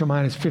plus or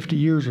minus 50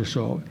 years or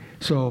so.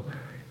 So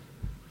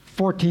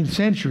 14th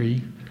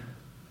century,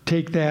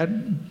 take that,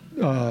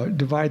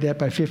 divide that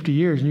by 50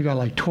 years, and you got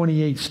like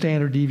 28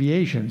 standard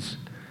deviations.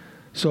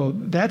 So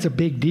that's a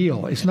big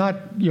deal.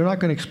 You're not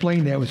going to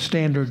explain that with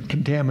standard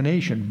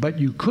contamination, but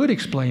you could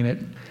explain it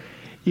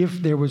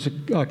if there was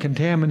a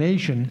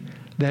contamination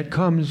that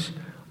comes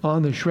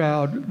on the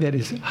shroud that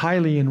is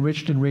highly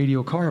enriched in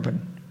radiocarbon.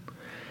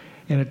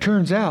 And it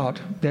turns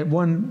out that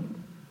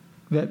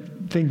that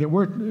thing that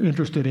we're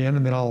interested in,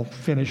 and then I'll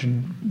finish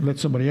and let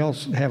somebody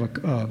else have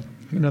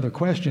another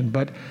question,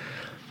 but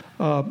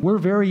we're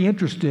very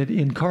interested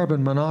in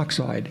carbon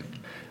monoxide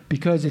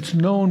because it's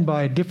known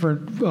by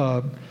different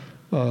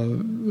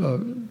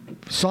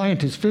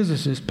scientists,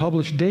 physicists,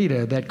 published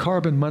data that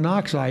carbon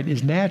monoxide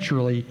is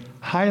naturally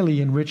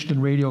highly enriched in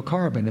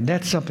radiocarbon, and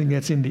that's something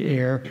that's in the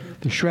air.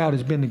 The shroud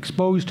has been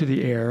exposed to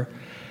the air,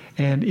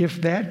 and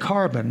if that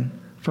carbon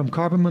from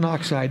carbon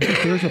monoxide,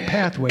 if there's a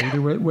pathway,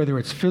 whether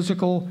it's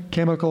physical,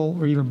 chemical,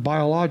 or even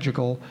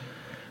biological,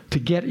 to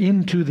get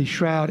into the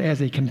shroud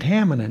as a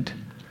contaminant,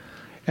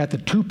 at the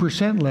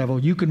 2% level,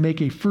 you can make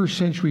a first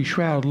century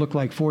shroud look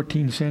like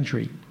 14th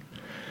century.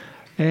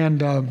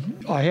 And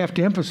I have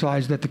to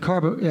emphasize that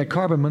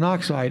carbon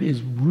monoxide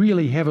is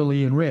really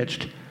heavily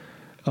enriched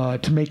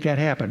to make that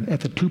happen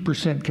at the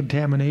 2%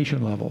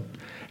 contamination level.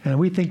 And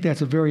we think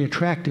that's a very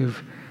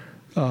attractive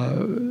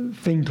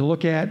thing to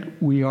look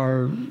at. We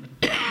are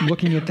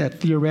looking at that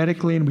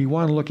theoretically, and we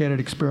want to look at it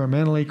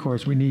experimentally. Of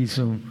course, we need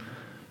some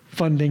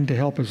funding to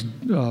help us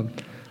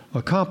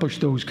accomplish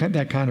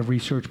that kind of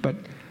research, but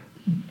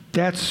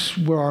that's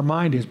where our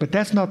mind is. But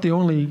that's not the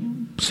only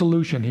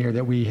solution here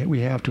that we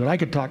have to it. I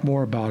could talk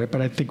more about it,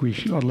 but I think we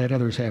should let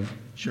others have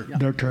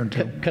their turn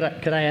too.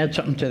 Could I add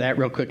something to that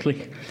real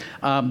quickly?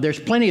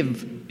 There's plenty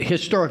of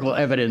historical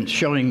evidence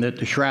showing that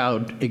the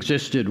shroud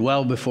existed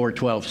well before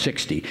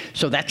 1260.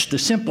 So that's the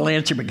simple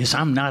answer, because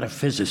I'm not a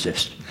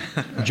physicist.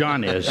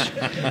 John is.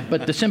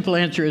 But the simple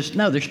answer is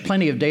no, there's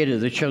plenty of data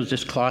that shows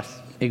this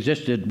cloth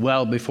existed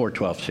well before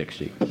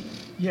 1260.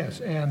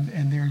 Yes,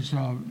 and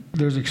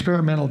there's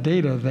experimental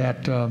data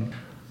that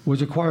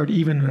was acquired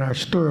even in our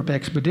Stirrup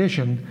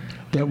expedition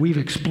that we've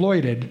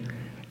exploited,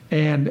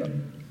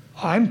 and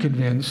I'm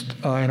convinced,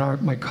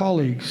 and my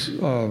colleagues,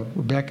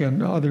 Rebecca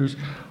and others,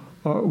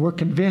 we're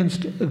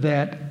convinced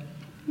that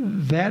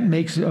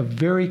makes a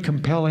very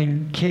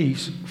compelling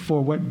case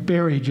for what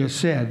Barry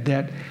just said,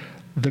 that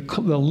the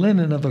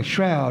linen of the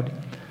shroud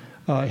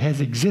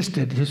has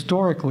existed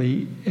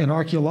historically and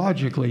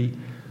archaeologically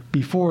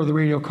before the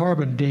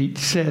radiocarbon date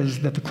says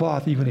that the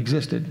cloth even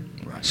existed.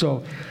 Right.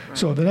 So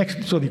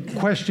the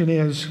question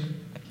is,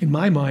 in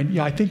my mind,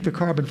 I think the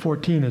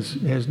carbon-14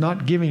 is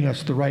not giving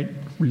us the right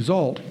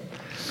result.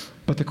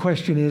 But the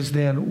question is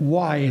then,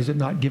 why is it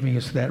not giving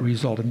us that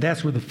result? And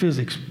that's where the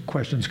physics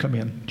questions come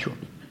in. Sure.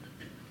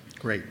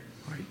 Great.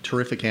 All right.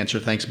 Terrific answer.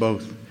 Thanks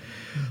both.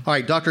 All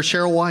right, Dr.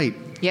 Cheryl White.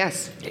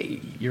 Yes.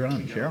 Hey, you're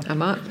on, Cheryl.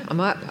 I'm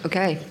up.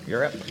 Okay.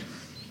 You're up.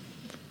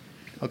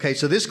 Okay,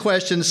 so this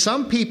question,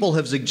 some people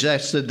have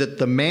suggested that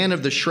the man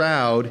of the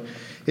shroud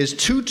is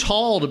too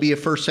tall to be a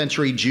first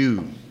century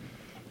Jew.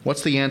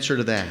 What's the answer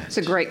to that? It's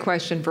a great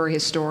question for a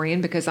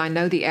historian, because I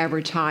know the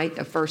average height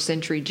of first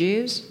century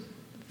Jews.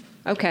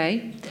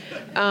 Okay.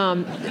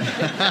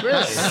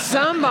 Really?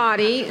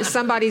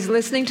 Somebody's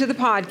listening to the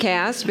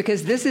podcast,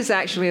 because this is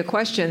actually a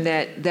question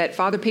that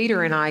Father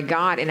Peter and I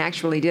got and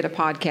actually did a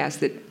podcast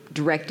that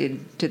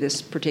directed to this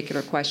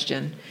particular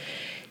question.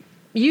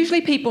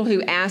 Usually people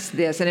who ask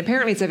this, and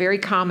apparently it's a very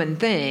common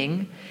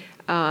thing,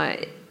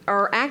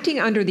 are acting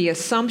under the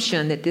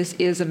assumption that this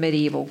is a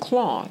medieval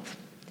cloth.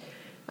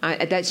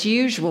 That's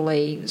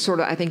usually sort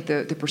of, I think,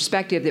 the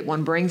perspective that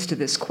one brings to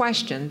this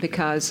question,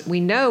 because we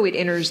know it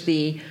enters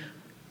the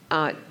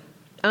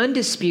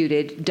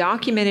undisputed,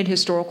 documented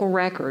historical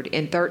record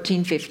in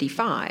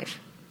 1355.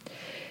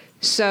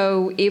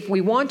 So if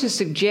we want to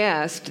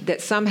suggest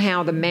that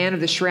somehow the man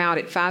of the shroud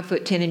at 5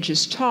 foot 10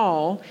 inches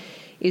tall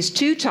is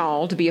too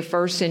tall to be a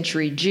first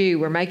century Jew,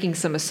 we're making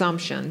some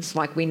assumptions,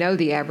 like we know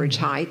the average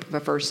height of a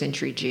first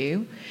century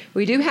Jew.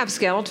 We do have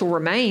skeletal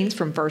remains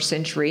from first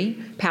century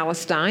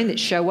Palestine that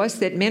show us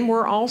that men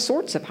were all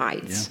sorts of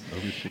heights.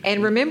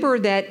 And remember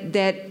that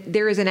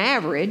there is an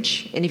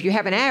average, and if you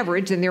have an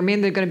average, then there are men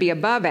that are going to be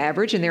above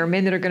average, and there are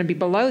men that are going to be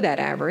below that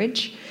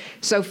average.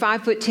 So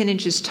 5 foot 10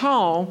 inches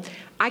tall,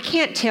 I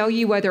can't tell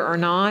you whether or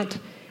not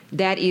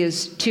that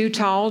is too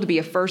tall to be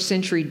a first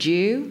century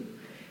Jew,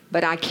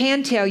 but I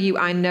can tell you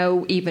I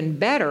know even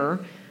better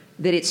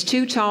that it's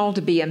too tall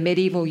to be a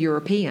medieval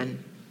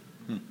European.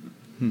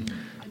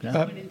 I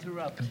want to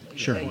interrupt.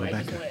 Sure,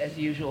 Rebecca. As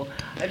usual,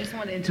 I just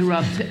want to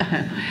interrupt.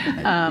 As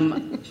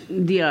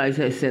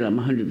I said, I'm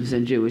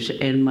 100% Jewish,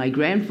 and my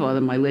grandfather,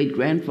 my late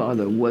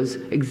grandfather, was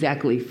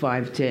exactly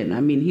 5'10".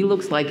 I mean, he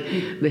looks like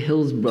the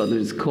Hills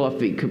Brothers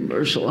coffee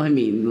commercial. I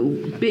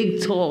mean,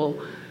 big,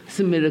 tall,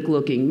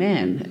 Semitic-looking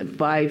man,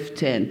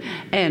 5'10".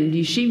 And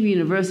Yeshiva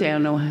University, I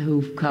don't know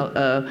who,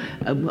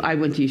 I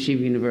went to Yeshiva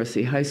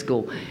University High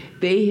School.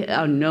 They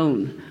are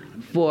known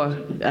for,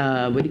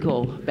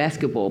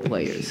 basketball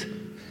players.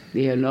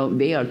 They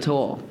are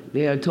tall.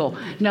 They are tall.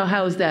 Now,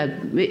 how is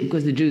that?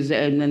 Because the Jews,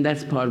 and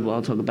that's part of what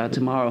I'll talk about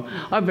tomorrow,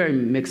 are very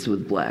mixed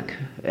with black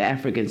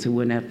Africans who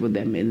went after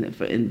them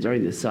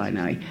during the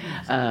Sinai,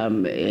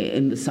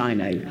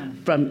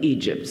 from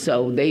Egypt.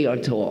 So they are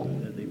tall.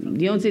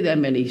 You don't see that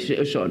many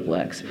short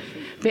blacks.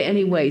 But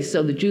anyway,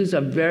 so the Jews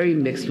are very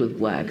mixed with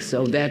blacks,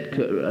 so that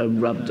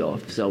rubbed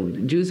off. So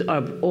Jews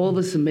are, all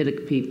the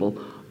Semitic people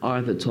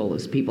are the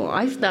tallest people.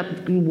 I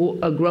stopped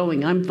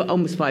growing. I'm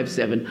almost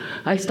 5'7".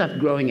 I stopped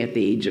growing at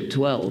the age of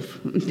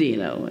 12,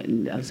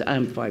 and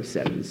I'm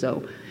 5'7".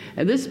 So,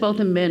 and this is both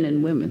in men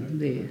and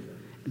women.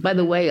 By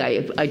the way,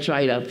 I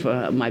tried out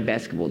for my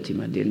basketball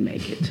team. I didn't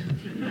make it.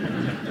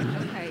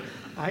 Okay.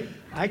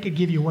 I could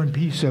give you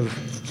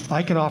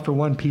I can offer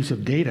one piece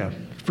of data,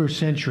 first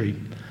century.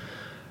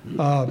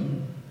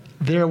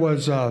 There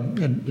was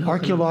an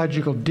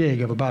archaeological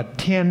dig of about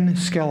 10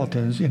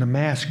 skeletons in a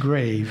mass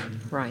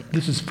grave. Right.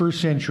 This is first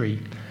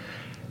century.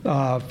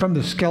 From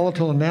the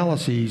skeletal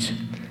analyses,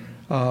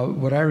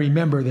 what I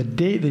remember,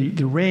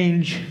 the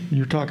range,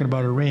 you're talking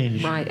about a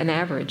range. Right, an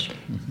average.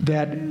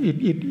 That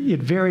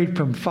it varied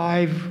from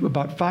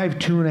about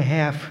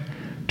 5'2.5"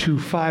 to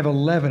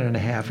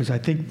 5'11.5", is I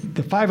think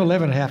the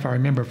 5'11.5" I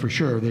remember for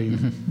sure.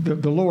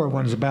 The lower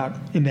one is about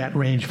in that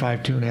range,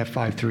 5'2.5",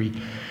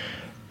 5'3".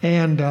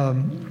 And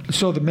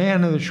so the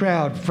man of the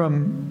shroud,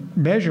 from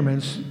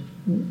measurements,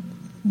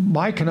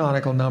 my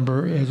canonical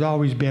number has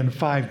always been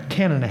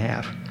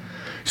 5'10.5".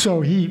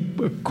 So he,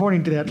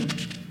 according to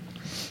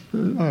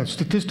that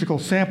statistical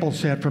sample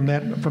set from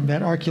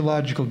that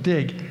archaeological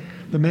dig,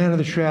 the man of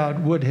the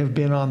shroud would have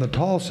been on the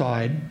tall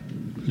side,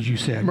 as you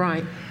said.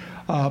 Right.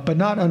 But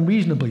not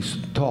unreasonably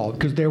tall,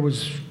 because there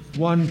was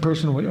one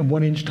person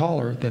 1 inch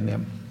taller than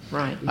them.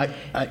 Right.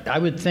 I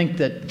would think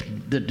that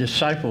the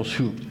disciples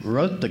who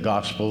wrote the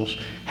Gospels,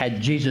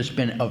 had Jesus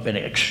been of an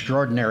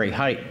extraordinary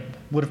height,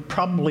 would have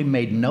probably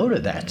made note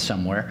of that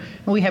somewhere.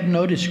 And we have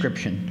no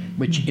description,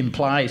 which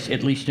implies,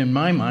 at least in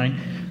my mind,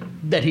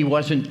 that he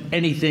wasn't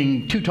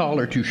anything too tall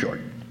or too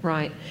short.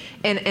 Right.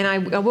 And I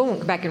will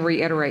go back and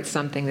reiterate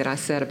something that I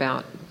said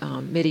about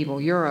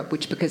medieval Europe,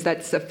 because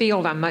that's a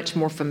field I'm much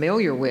more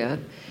familiar with.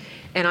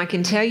 And I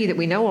can tell you that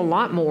we know a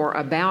lot more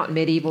about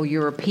medieval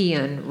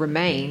European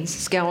remains,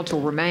 skeletal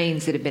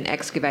remains that have been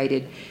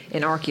excavated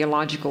in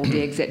archaeological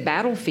digs at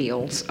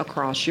battlefields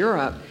across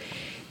Europe.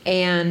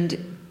 And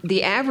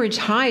the average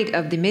height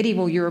of the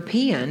medieval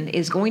European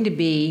is going to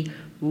be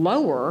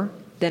lower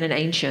than an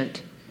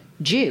ancient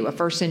Jew, a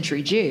first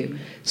century Jew.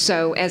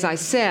 So, as I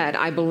said,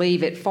 I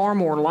believe it far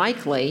more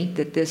likely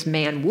that this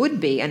man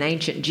would be an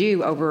ancient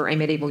Jew over a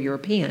medieval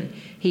European.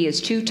 He is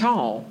too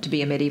tall to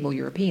be a medieval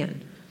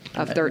European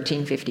of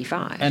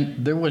 1355.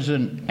 And there was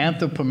an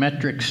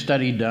anthropometric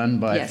study done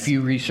by a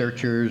few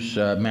researchers,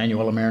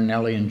 Manuela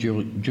Marinelli and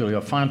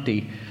Giulio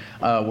Fanti,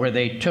 where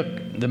they took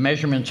the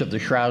measurements of the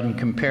shroud and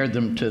compared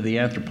them to the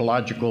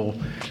anthropological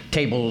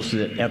tables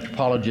that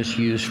anthropologists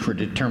use for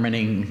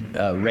determining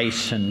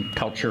race and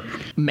culture.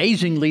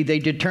 Amazingly, they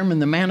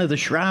determined the man of the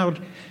shroud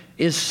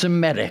is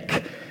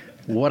Semitic.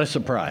 What a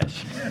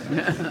surprise.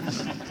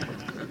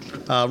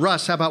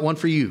 Russ, how about one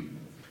for you?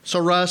 So,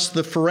 Russ,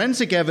 the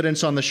forensic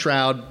evidence on the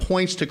shroud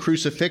points to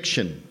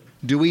crucifixion.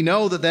 Do we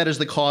know that that is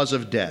the cause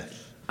of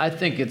death? I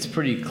think it's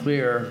pretty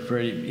clear for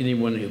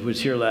anyone who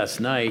was here last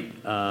night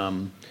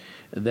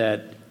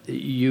that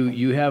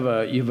you have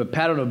a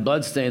pattern of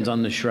bloodstains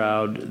on the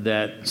shroud,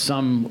 that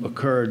some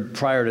occurred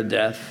prior to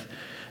death,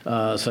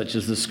 such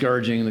as the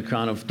scourging, the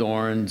crown of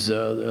thorns,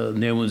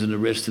 nail wounds in the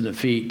wrist and the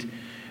feet.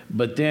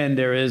 But then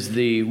there is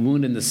the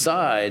wound in the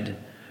side,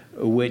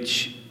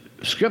 which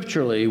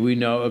scripturally we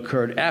know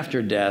occurred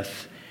after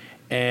death,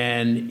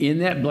 And in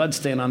that blood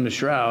stain on the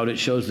shroud, it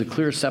shows the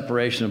clear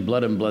separation of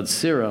blood and blood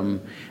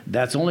serum.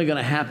 That's only going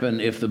to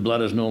happen if the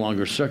blood is no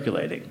longer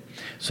circulating.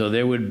 So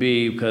there would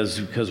be,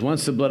 because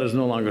once the blood is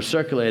no longer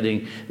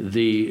circulating,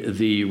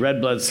 the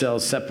red blood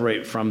cells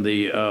separate from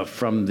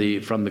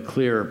the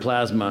clear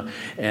plasma,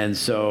 and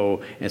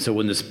so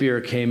when the spear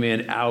came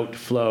in, out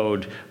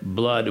flowed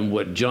blood, and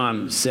what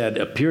John said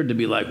appeared to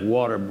be like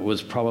water, but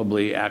was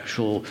probably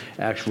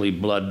actually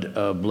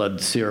blood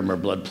serum or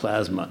blood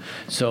plasma.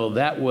 So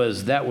that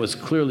was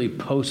clearly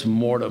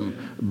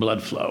post-mortem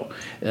blood flow.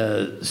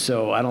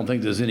 So I don't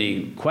think there's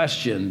any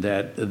question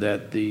that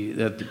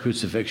the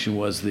crucifixion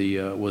was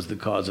the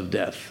cause of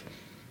death.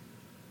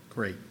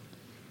 Great.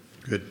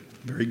 Good.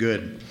 Very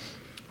good.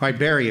 All right,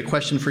 Barry, a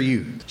question for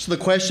you. So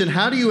the question,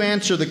 how do you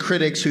answer the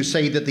critics who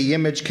say that the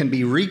image can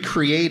be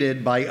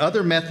recreated by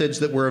other methods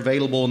that were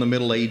available in the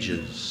Middle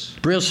Ages?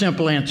 Real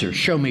simple answer,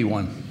 show me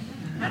one.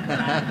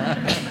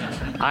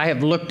 I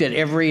have looked at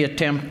every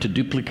attempt to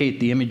duplicate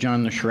the image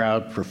on the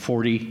shroud for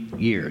 40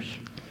 years.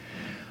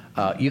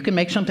 You can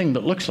make something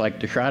that looks like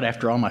the shroud.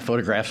 After all, my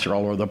photographs are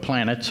all over the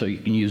planet, so you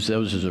can use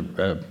those as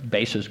a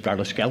basis.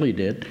 Carlos Kelly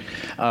did.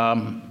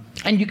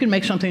 And you can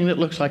make something that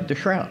looks like the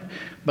shroud.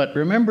 But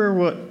remember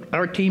what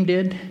our team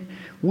did?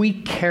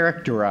 We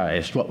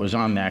characterized what was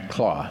on that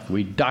cloth.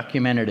 We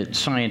documented it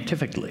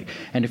scientifically.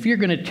 And if you're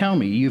going to tell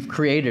me you've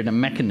created a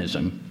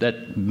mechanism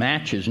that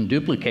matches and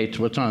duplicates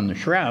what's on the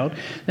shroud,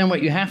 then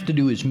what you have to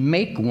do is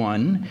make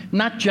one,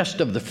 not just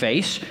of the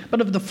face,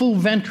 but of the full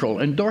ventral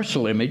and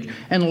dorsal image,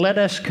 and let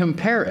us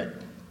compare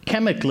it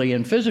chemically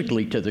and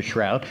physically to the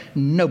shroud.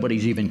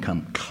 Nobody's even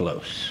come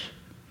close.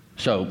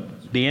 So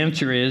the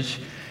answer is,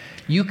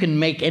 you can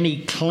make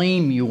any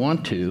claim you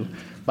want to,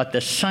 but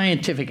the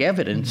scientific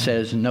evidence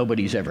says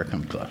nobody's ever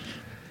come close.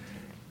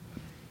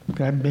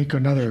 Can I make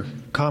another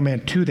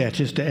comment to that,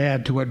 just to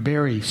add to what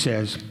Barry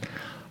says?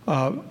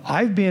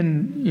 I've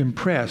been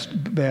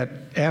impressed that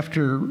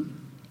after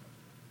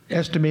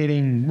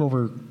estimating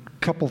over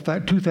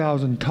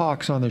 2,000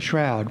 talks on the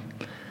shroud,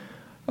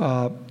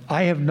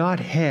 I have not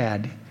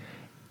had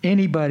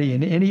anybody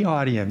in any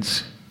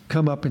audience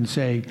come up and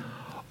say,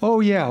 "Oh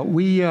yeah,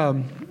 we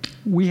have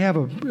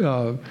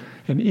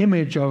an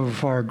image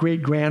of our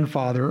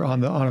great-grandfather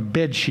on a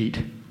bed sheet,"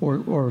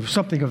 or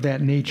something of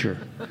that nature.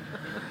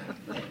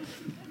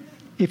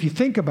 If you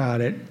think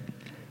about it,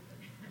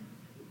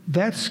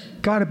 that's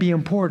got to be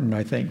important,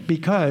 I think,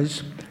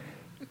 because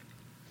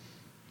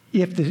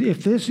if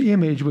this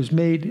image was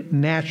made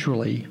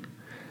naturally,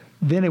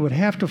 then it would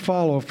have to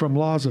follow from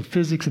laws of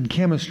physics and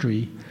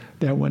chemistry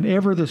that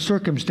whenever the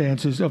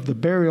circumstances of the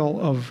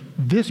burial of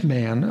this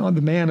man,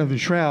 the man of the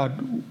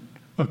shroud,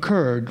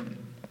 occurred,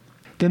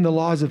 then the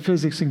laws of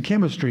physics and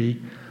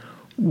chemistry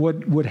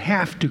would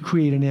have to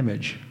create an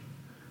image.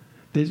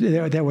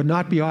 That would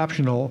not be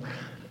optional.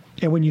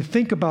 And when you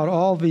think about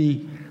all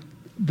the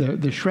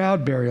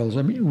shroud burials,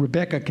 I mean,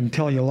 Rebecca can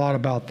tell you a lot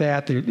about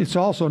that. It's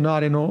also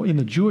not in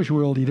the Jewish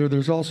world either.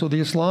 There's also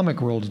the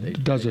Islamic world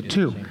that does it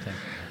too.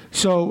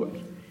 So,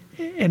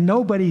 and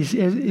nobody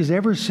is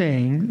ever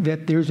saying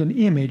that there's an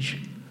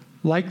image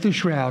like the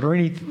shroud or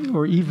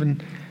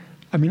even,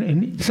 I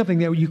mean, something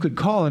that you could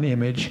call an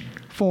image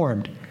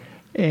formed.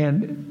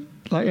 And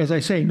as I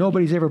say,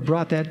 nobody's ever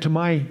brought that to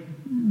my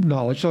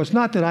knowledge. So it's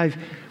not that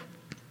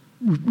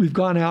we've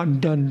gone out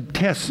and done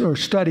tests or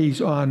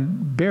studies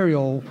on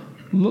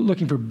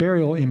looking for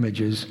burial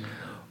images.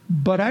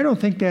 But I don't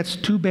think that's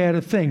too bad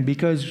a thing,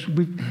 because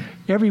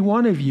every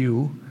one of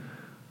you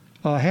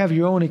have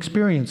your own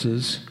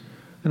experiences.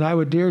 And I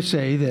would dare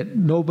say that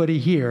nobody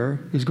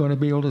here is going to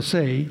be able to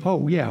say,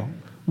 "Oh yeah,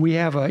 we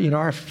have in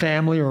our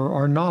family or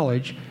our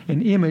knowledge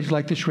an image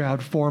like the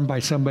shroud formed by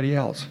somebody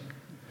else."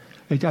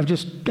 I've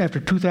just, after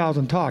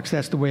 2,000 talks,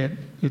 that's the way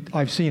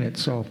I've seen it.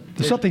 So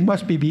something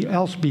must be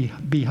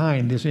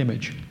behind this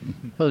image.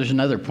 Well, there's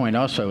another point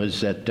also,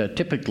 is that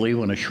typically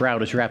when a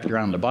shroud is wrapped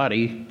around the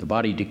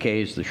body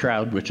decays the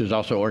shroud, which is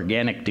also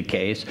organic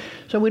decays.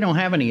 So we don't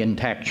have any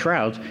intact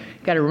shrouds.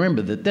 You've got to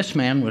remember that this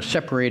man was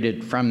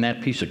separated from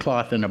that piece of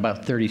cloth in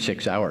about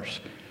 36 hours.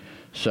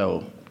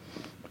 So,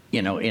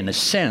 in a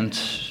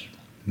sense,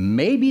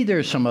 maybe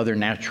there's some other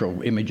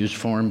natural images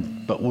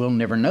formed, but we'll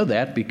never know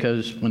that,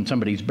 because when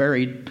somebody's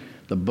buried,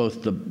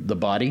 both the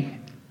body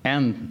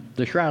and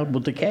the shroud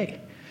will decay.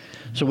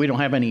 So we don't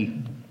have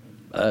any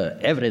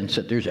evidence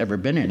that there's ever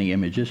been any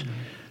images.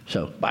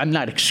 So I'm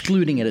not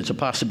excluding it as a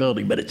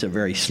possibility, but it's a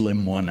very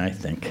slim one, I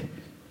think.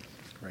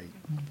 Great.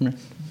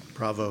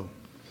 Bravo.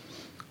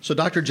 So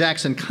Dr.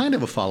 Jackson, kind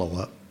of a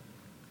follow-up.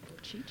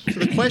 So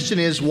the question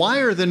is, why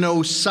are there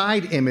no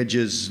side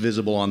images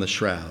visible on the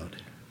shroud?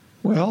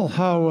 Well,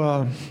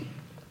 how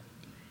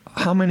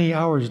many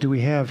hours do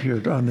we have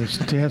here on this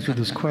to answer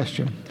this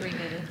question? 3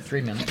 minutes.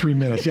 3 minutes. 3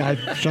 minutes. Yeah,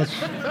 that's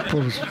what I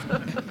was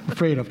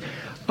afraid of.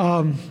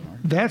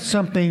 That's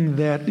something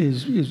that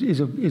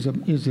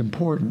is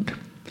important.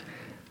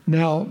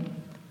 Now,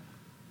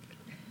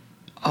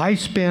 I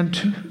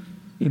spent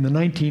in the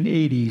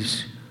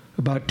 1980s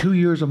about 2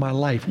 years of my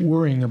life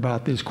worrying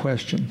about this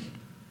question,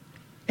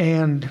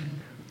 and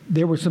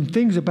there were some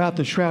things about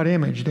the shroud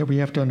image that we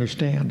have to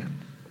understand.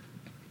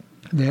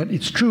 That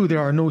it's true there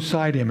are no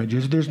side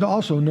images. There's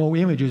also no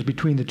images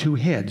between the two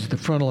heads, the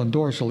frontal and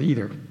dorsal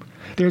either.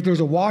 There's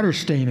a water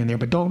stain in there,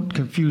 but don't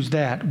confuse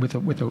that with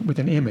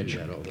an image.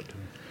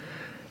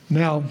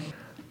 Now,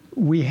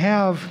 we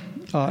have,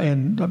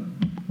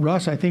 and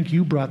Russ, I think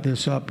you brought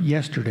this up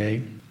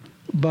yesterday,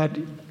 but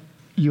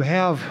you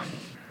have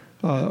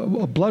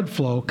a blood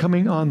flow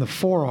coming on the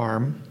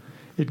forearm.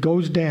 It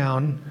goes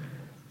down,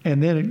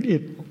 and then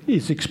it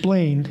is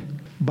explained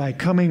by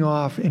coming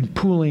off and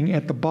pooling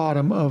at the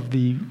bottom of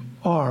the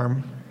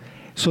arm,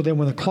 so that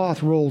when the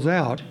cloth rolls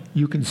out,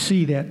 you can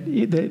see that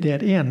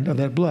end of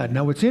that blood.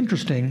 Now, what's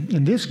interesting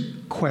in this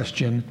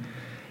question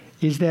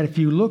is that if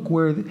you look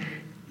where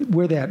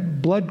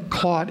that blood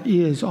clot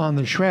is on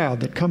the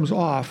shroud that comes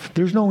off,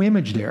 there's no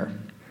image there.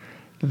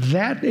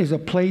 That is a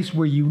place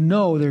where you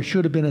know there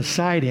should have been a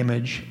side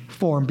image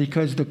formed,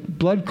 because the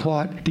blood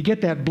clot, to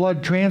get that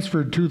blood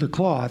transferred to the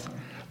cloth,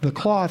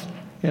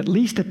 at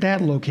least at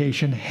that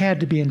location, had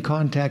to be in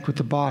contact with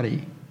the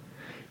body.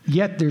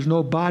 Yet there's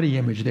no body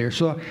image there.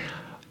 So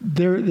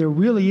there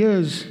really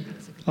is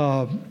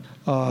a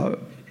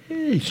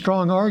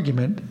strong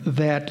argument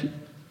that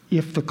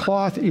if the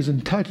cloth is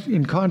in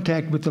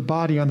contact with the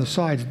body on the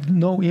sides,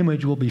 no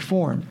image will be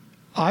formed.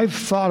 I've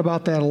thought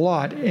about that a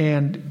lot,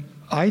 and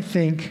I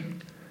think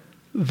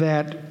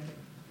that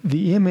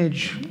the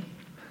image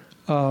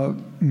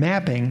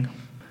mapping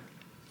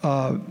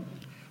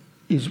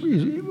is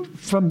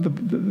from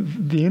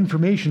the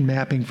information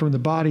mapping from the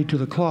body to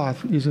the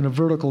cloth is in a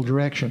vertical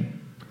direction.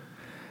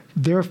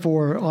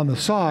 Therefore, on the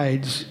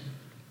sides,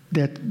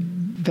 that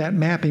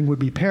mapping would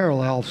be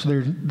parallel.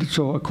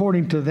 So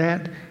according to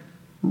that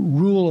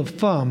rule of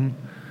thumb,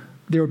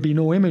 there would be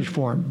no image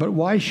formed. But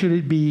why should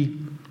it be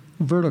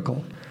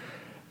vertical?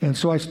 And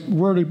so I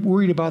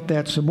worried about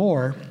that some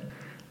more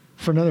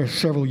for another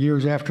several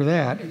years after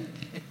that.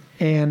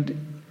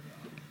 And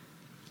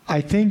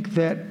I think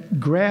that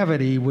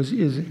gravity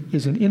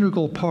is an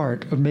integral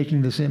part of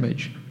making this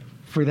image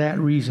for that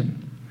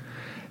reason.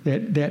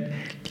 That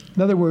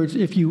in other words,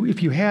 if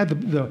you had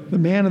the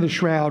man of the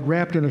shroud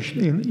wrapped in the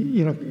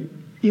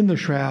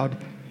shroud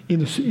in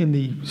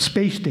the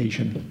space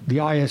station, the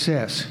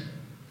ISS,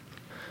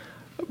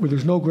 where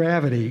there's no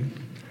gravity,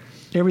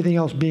 everything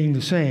else being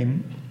the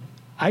same,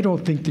 I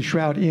don't think the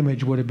shroud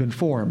image would have been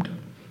formed.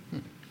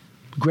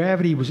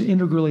 Gravity was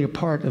integrally a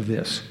part of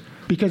this,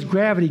 because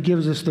gravity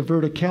gives us the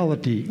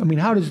verticality. I mean,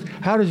 how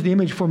does the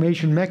image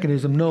formation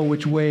mechanism know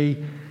which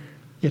way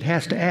it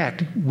has to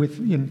act with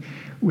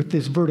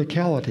this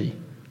verticality?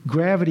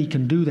 Gravity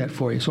can do that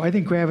for you. So I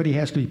think gravity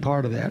has to be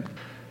part of that.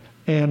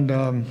 And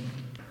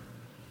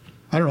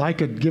I don't know, I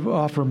could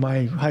offer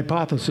my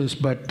hypothesis,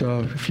 but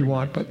if you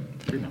want, but.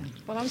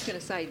 Well, I was going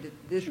to say that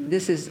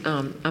this is,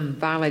 I'm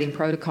violating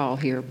protocol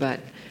here, but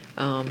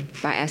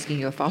by asking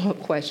you a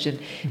follow-up question.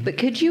 But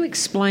could you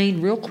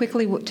explain real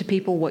quickly to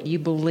people what you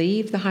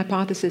believe the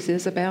hypothesis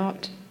is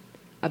about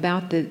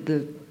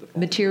the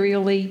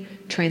materially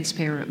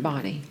transparent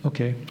body?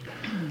 Okay.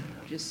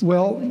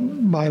 Well,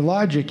 my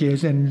logic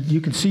is, and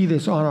you can see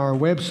this on our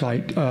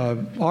website.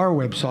 Our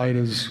website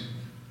is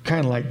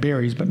kind of like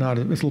Barry's, but not.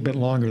 It's a little bit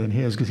longer than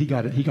his because he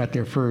got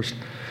there first.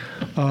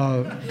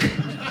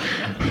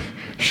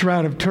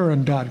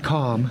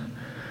 Shroudofturin.com.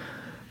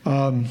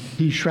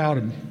 He's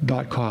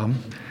shrouded.com.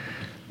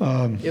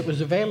 It was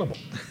available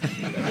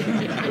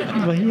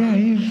Well, yeah,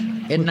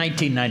 in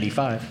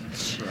 1995.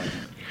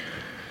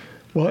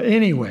 Well,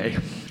 anyway,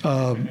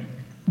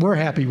 we're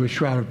happy with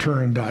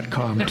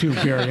shroudofturin.com too,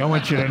 Gary. I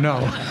want you to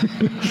know.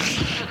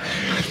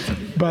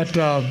 But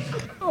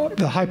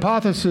the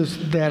hypothesis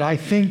that I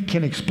think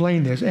can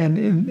explain this,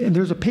 and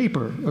there's a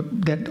paper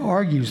that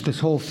argues this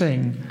whole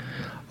thing.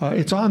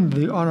 It's on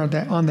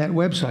that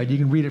website. You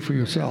can read it for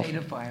yourself.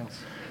 Data files.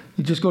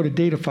 You just go to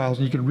data files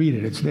and you can read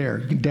it. It's there.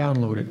 You can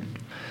download it.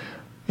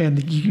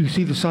 And you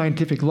see the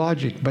scientific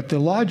logic. But the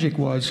logic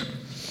was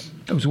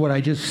what I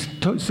just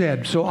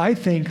said. So I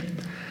think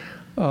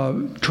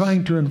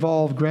trying to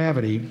involve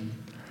gravity,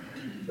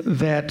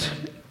 that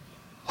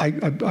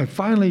I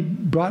finally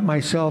brought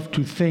myself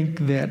to think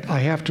that I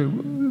have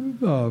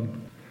to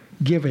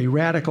give a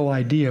radical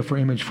idea for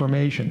image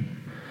formation.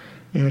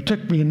 And it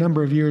took me a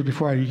number of years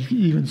before I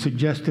even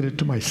suggested it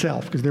to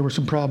myself, because there were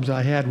some problems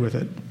I had with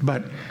it.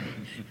 But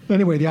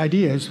anyway, the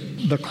idea is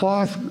the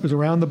cloth is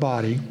around the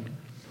body.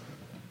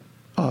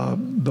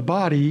 The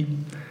body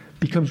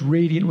becomes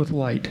radiant with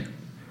light,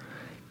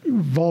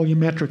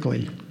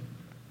 volumetrically,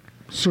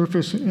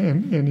 surface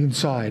and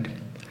inside.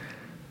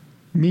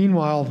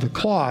 Meanwhile, the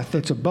cloth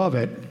that's above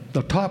it,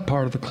 the top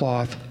part of the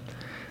cloth,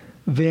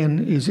 then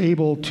is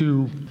able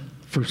to,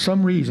 for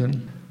some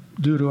reason,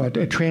 due to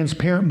a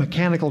transparent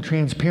mechanical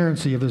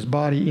transparency of this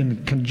body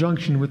in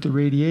conjunction with the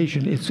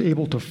radiation, it's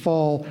able to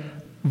fall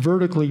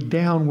vertically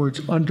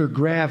downwards under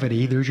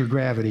gravity. There's your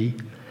gravity.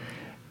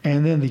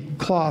 And then the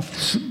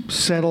cloth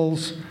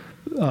settles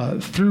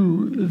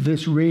through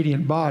this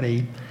radiant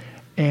body.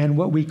 And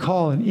what we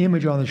call an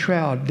image on the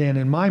shroud, then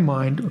in my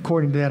mind,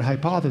 according to that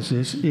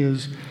hypothesis,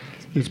 is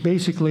It's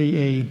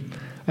basically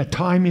a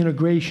time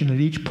integration at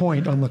each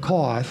point on the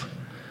cloth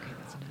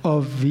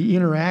of the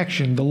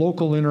interaction, the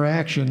local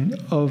interaction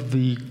of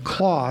the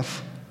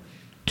cloth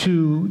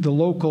to the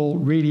local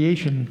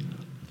radiation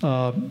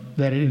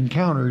that it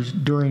encounters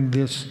during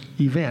this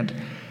event.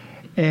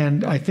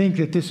 And I think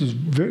that this is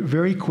very,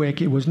 very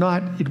quick. It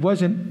wasn't,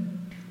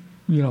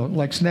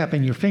 like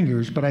snapping your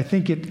fingers, but I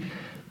think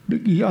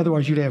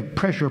otherwise you'd have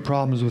pressure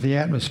problems with the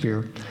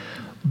atmosphere.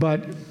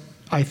 But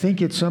I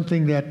think it's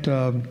something that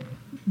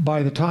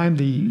by the time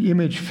the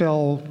image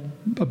fell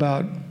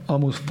about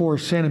almost 4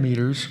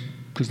 centimeters,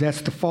 because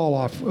that's the fall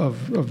off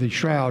of the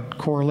shroud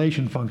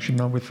correlation function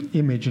with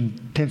image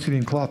intensity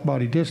and cloth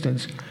body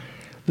distance,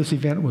 this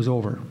event was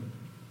over.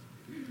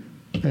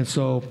 And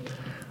so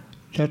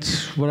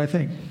that's what I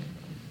think.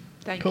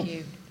 Thank Cool.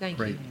 you. Thank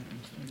Great.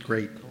 you.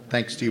 Great.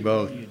 Thanks to you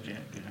both.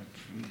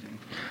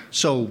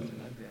 So,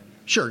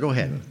 sure, go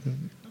ahead.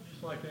 I'd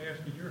just like to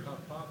ask you your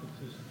hypothesis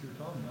that you're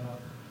talking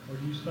about. Are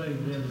you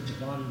saying then that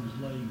the body was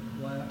laid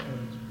flat on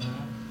its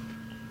back?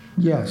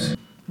 Yes.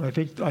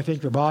 I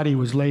think the body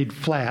was laid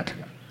flat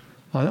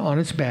on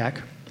its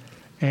back,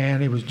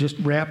 and it was just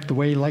wrapped the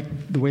way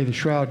the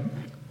shroud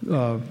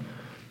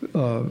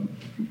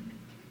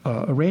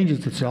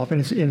arranges itself,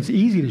 and it's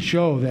easy to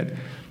show that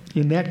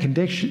in that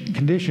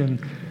condition,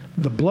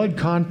 the blood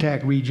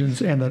contact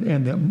regions and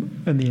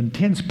the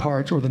intense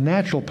parts or the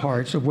natural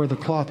parts of where the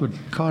cloth would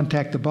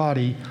contact the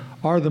body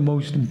are the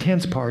most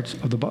intense parts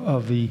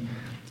of the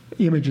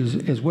images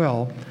as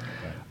well.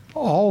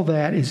 All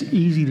that is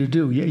easy to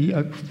do.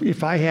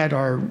 If I had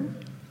our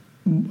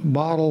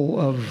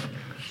model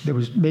that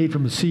was made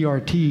from a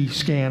CRT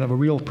scan of a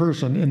real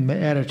person in the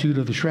attitude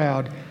of the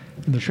shroud,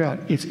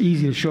 it's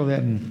easy to show that,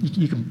 and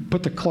you can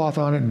put the cloth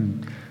on it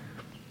in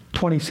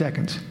 20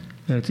 seconds,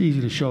 and it's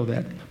easy to show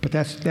that. But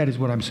that is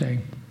what I'm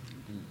saying.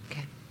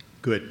 Okay.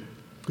 Good.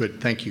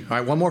 Thank you. All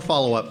right, one more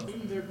follow-up.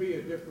 Wouldn't there be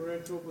a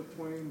differential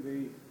between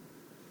the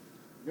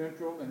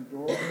ventral and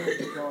dorsal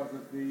because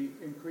of the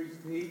increased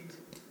heat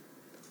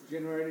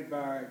generated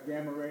by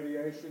gamma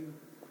radiation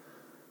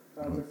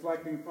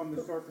reflecting from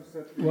the surface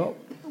that the body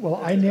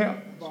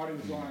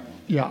was lying on?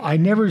 Yeah, I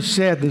never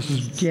said this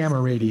is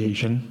gamma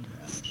radiation,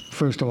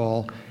 first of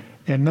all,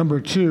 and number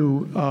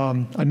two,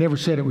 I never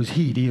said it was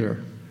heat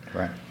either.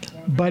 Right.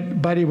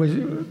 But it was.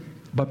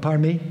 But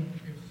pardon me.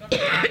 Some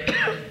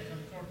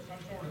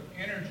sort of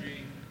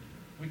energy,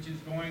 which is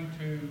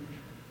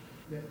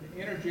the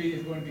energy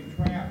is going to be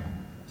trapped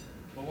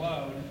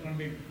below, and it's going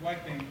to be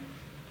reflecting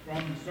from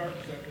the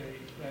surface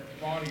that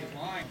the body is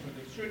lying. So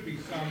there should be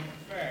some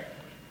effect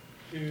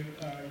to, you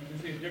can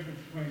see a difference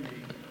between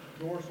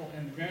the dorsal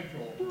and the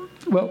ventral.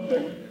 Well,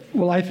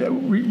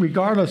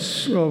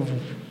 regardless of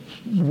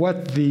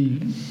what the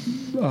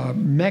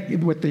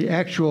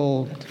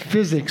actual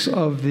physics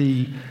of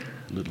the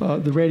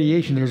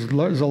radiation, there's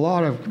a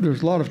lot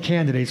of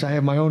candidates. I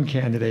have my own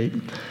candidate,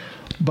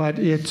 but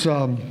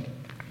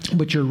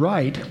but you're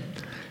right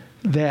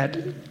that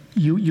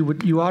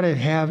you ought to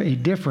have a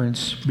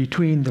difference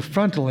between the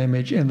frontal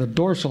image and the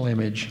dorsal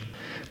image,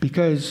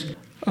 because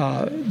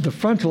the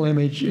frontal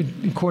image,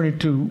 according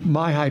to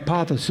my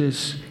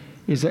hypothesis,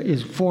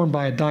 is formed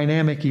by a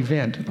dynamic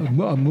event,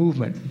 a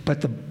movement.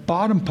 But the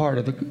bottom part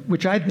of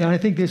and I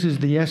think this is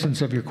the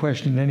essence of your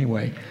question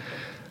anyway,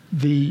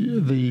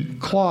 the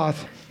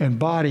cloth and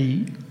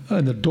body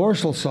on the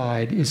dorsal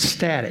side is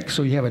static.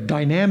 So you have a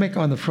dynamic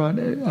on the front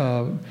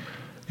and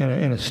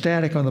a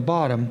static on the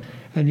bottom,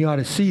 and you ought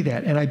to see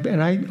that. And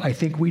I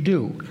think we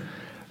do.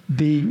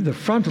 The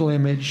frontal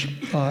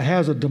image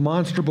has a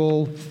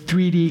demonstrable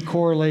 3D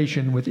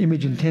correlation with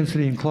image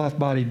intensity and cloth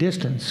body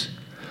distance.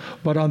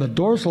 But on the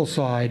dorsal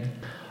side,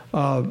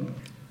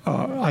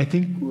 I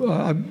think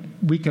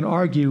we can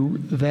argue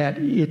that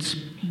it's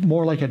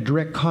more like a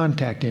direct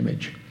contact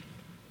image.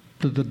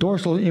 The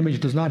dorsal image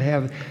does not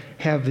have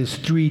this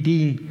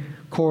 3D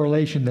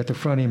correlation that the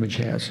front image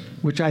has,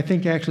 which I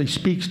think actually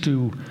speaks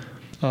to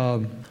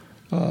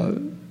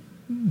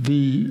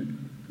the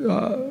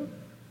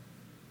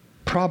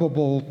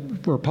probable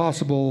or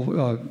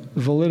possible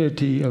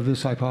validity of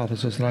this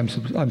hypothesis that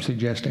I'm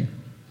suggesting.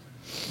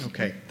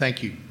 Okay,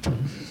 thank you.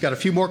 Got a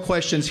few more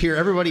questions here.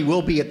 Everybody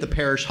will be at the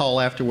parish hall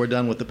after we're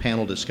done with the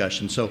panel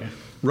discussion. So, okay.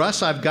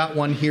 Russ, I've got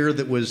one here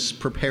that was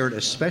prepared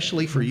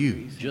especially for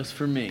you. Just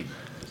for me.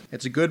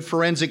 It's a good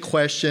forensic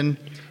question,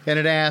 and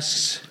it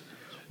asks,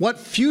 what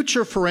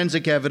future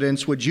forensic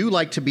evidence would you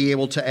like to be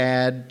able to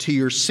add to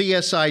your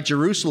CSI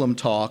Jerusalem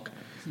talk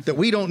that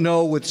we don't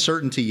know with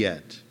certainty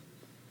yet?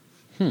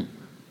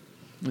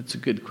 That's a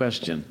good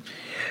question.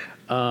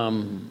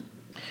 I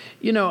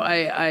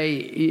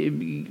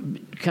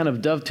kind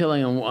of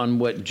dovetailing on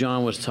what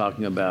John was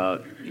talking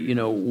about,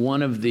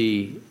 one of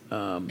the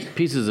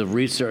pieces of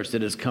research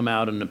that has come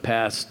out in the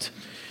past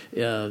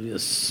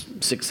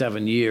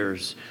 6-7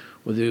 years,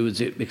 there was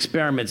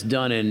experiments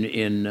done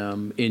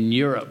in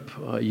Europe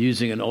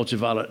using an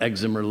ultraviolet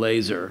excimer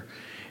laser,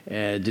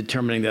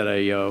 determining that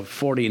a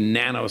 40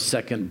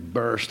 nanosecond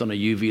burst on a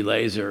UV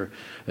laser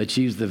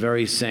achieves the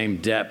very same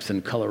depth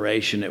and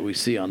coloration that we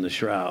see on the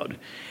shroud.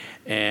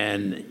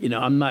 And,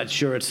 I'm not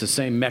sure it's the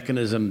same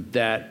mechanism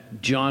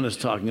that John is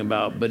talking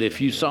about, but if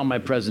you saw my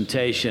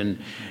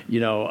presentation,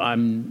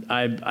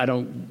 I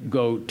don't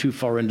go too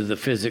far into the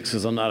physics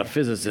because I'm not a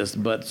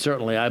physicist, but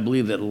certainly I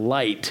believe that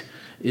light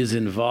is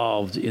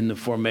involved in the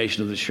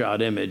formation of the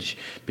shroud image,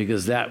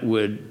 because that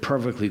would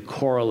perfectly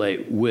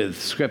correlate with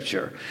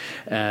Scripture.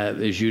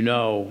 As you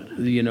know,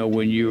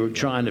 when you're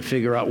trying to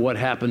figure out what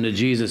happened to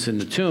Jesus in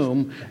the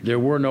tomb, there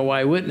were no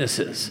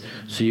eyewitnesses.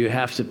 So you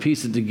have to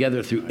piece it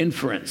together through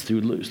inference,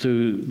 through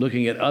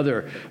looking at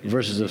other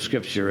verses of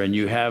Scripture. And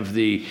you have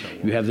the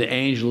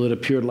angel that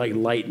appeared like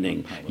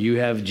lightning. You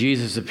have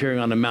Jesus appearing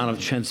on the Mount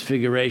of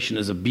Transfiguration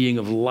as a being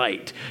of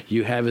light.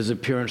 You have his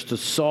appearance to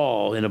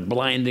Saul in a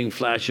blinding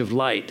flash of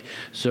light.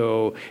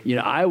 So,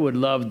 I would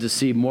love to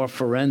see more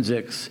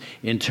forensics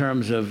in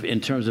terms of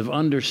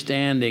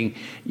understanding,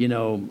 and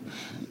I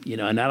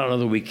don't know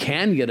that we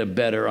can get a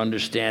better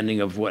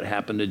understanding of what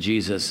happened to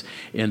Jesus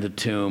in the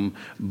tomb,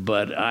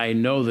 but I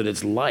know that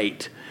it's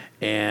light.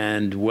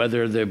 And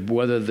whether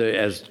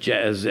as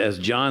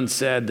John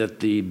said, that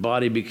the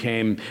body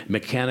became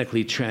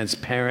mechanically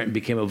transparent,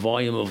 became a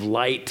volume of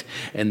light,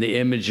 and the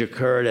image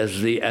occurred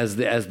as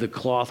the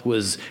cloth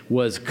was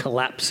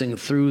collapsing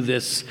through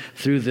this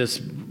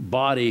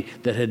body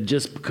that had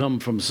just come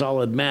from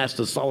solid mass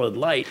to solid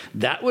light.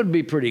 That would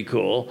be pretty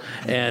cool.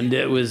 And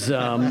it was these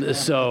are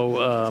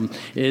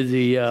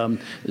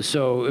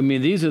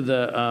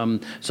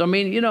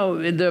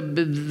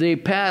the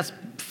past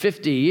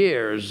 50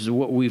 years,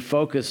 what we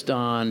focused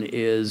on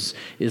is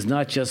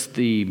not just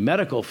the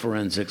medical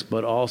forensics,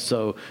 but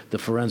also the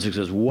forensics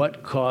as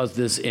what caused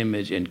this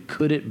image, and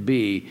could it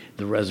be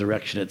the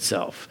resurrection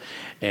itself?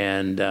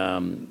 And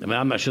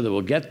I'm not sure that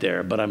we'll get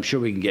there, but I'm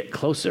sure we can get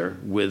closer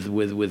with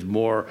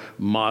more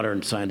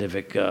modern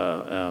scientific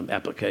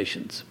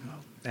applications.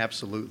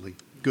 Absolutely.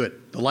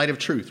 Good. The light of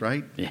truth,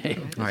 right? Yeah.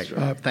 All right.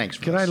 Thanks.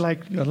 I'd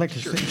like to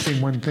say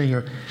one thing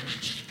here.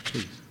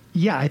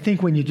 Yeah, I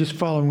think when you're just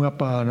following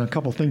up on a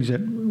couple things that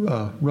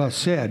Russ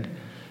said,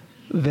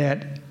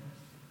 that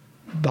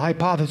the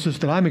hypothesis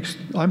that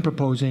I'm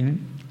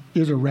proposing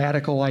is a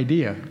radical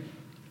idea,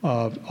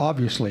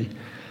 obviously.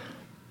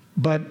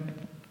 But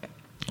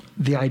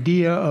the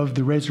idea of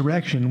the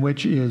resurrection,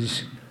 which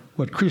is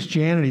what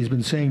Christianity has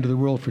been saying to the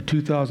world for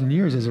 2,000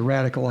 years, is a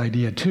radical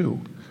idea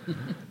too.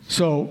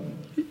 So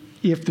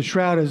if the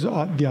shroud is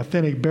the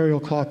authentic burial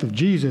cloth of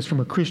Jesus, from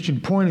a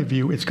Christian point of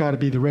view, it's got to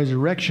be the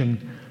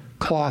resurrection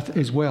cloth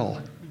as well.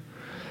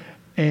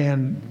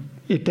 And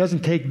it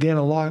doesn't take then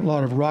a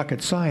lot of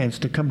rocket science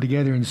to come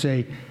together and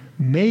say,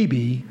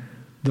 maybe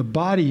the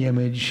body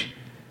image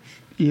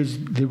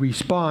is the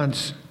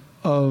response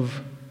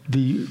of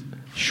the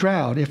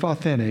shroud, if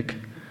authentic,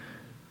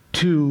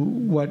 to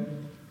what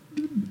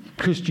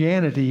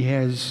Christianity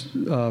has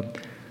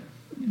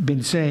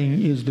been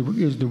saying is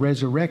the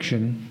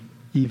resurrection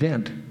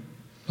event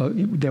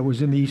that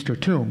was in the Easter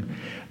tomb.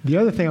 The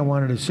other thing I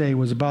wanted to say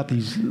was about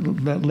these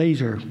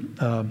laser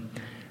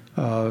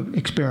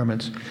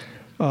experiments.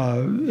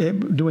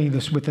 Doing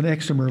this with an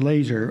excimer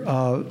laser.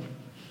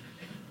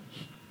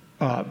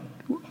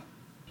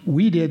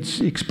 We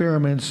did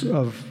experiments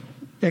of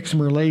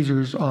excimer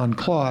lasers on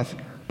cloth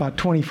about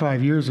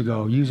 25 years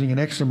ago using an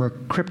excimer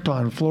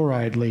krypton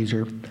fluoride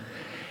laser.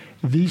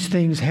 These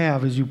things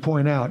have, as you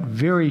point out,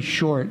 very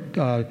short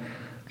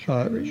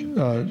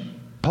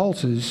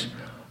pulses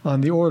on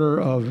the order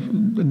of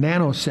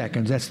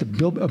nanoseconds. That's a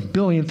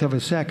billionth of a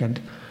second.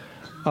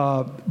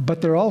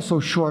 But they're also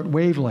short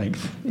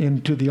wavelength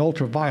into the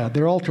ultraviolet.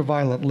 They're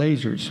ultraviolet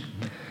lasers.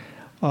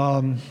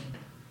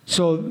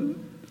 So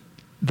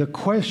the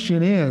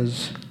question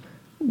is,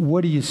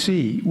 what do you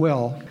see?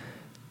 Well,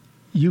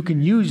 you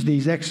can use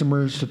these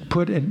excimers to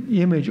put an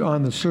image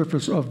on the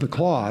surface of the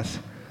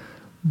cloth,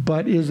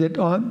 but is it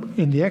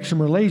in the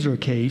excimer laser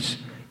case,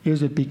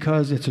 is it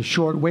because it's a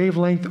short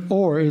wavelength,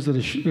 or is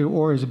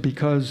it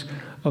because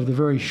of the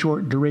very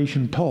short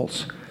duration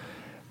pulse?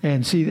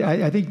 And see,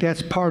 I think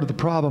that's part of the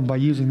problem by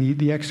using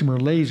the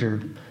excimer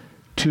laser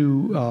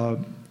to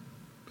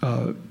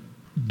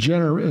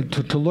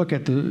look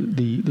at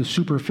the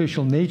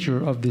superficial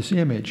nature of this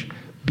image,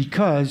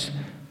 because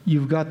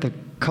you've got the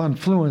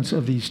confluence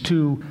of these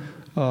two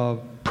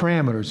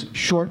parameters: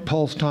 short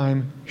pulse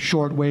time,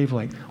 short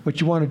wavelength. What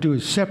you want to do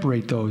is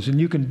separate those, and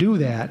you can do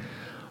that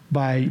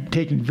by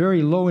taking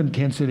very low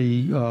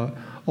intensity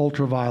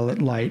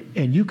ultraviolet light,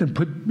 and you can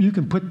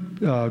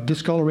put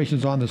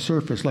discolorations on the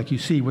surface like you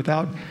see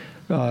without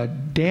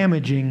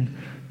damaging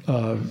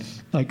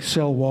like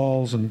cell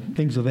walls and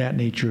things of that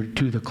nature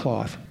to the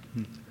cloth.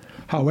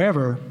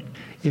 However,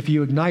 if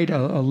you ignite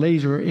a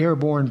laser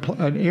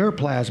an air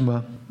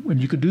plasma,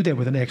 and you could do that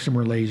with an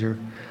excimer laser,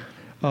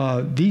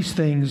 these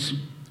things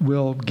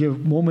will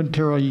give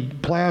momentary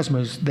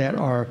plasmas that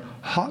are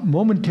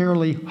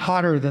momentarily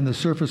hotter than the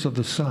surface of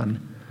the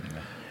sun.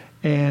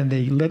 And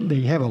they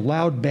have a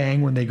loud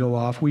bang when they go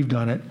off. We've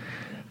done it.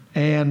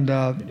 And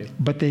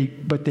but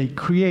they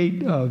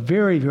create a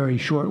very, very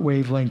short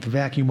wavelength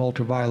vacuum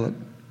ultraviolet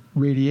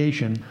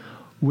radiation,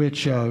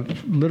 which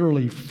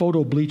literally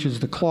photo bleaches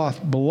the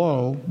cloth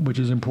below, which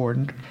is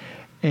important.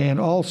 And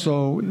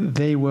also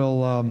they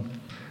will,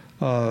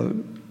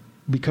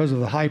 because of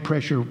the high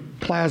pressure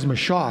plasma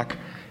shock,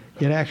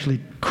 it actually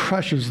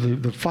crushes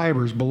the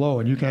fibers below,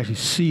 and you can actually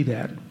see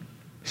that.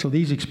 So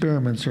these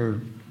experiments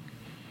are,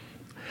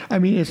 I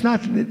mean, it's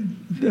not, I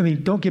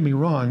mean, don't get me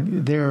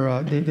wrong,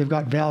 they've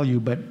got value,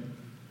 but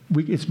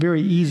it's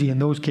very easy in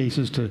those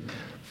cases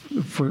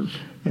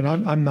and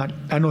I'm not,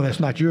 I know that's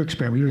not your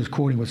experiment, you're just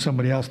quoting what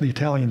somebody else, the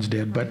Italians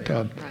did, but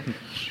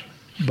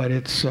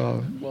it's...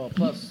 Well,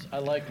 plus, I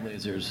like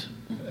lasers.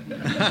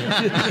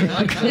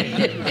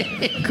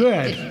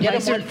 Good.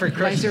 Get them one for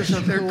Christmas.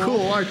 They're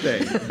cool, aren't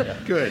they?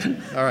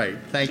 Good. All right.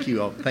 Thank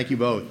you all. Thank you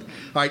both.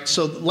 All right.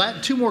 So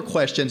two more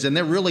questions, and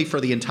they're really for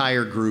the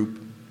entire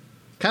group.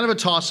 Kind of a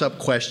toss-up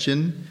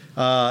question,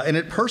 and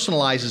it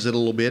personalizes it a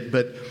little bit.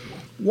 But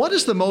what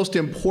is the most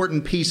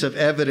important piece of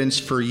evidence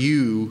for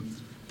you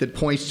that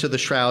points to the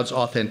shroud's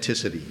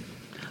authenticity?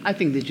 I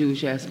think the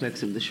Jewish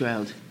aspects of the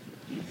shroud,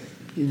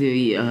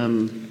 the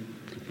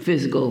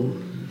physical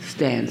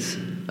stance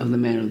of the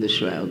man of the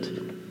shroud.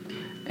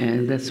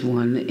 And that's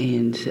one,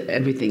 and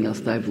everything else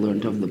that I've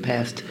learned over the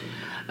past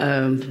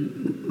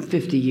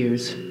 50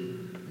 years.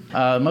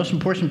 Most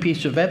important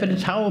piece of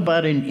evidence, how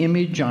about an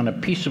image on a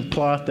piece of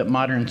cloth that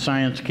modern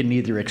science can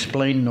neither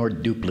explain nor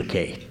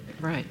duplicate?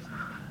 Right.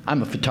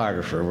 I'm a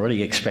photographer. What do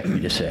you expect me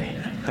to say?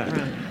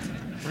 Right.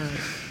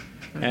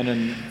 And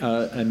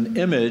an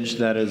image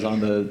that is on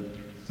the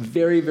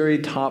very, very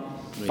top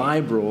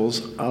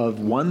fibrils of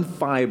one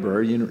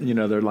fiber. You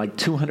know, there are like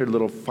 200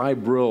 little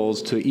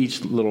fibrils to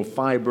each little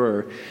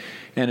fiber,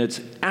 and it's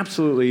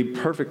absolutely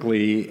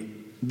perfectly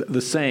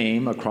the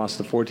same across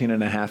the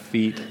 14.5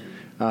 feet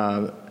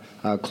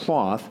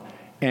cloth.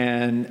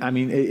 And I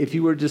mean, if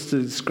you were just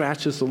to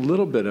scratch just a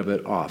little bit of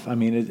it off, I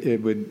mean,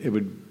 it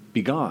would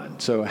be gone.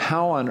 So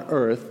how on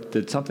earth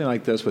did something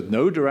like this with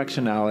no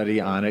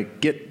directionality on it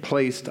get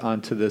placed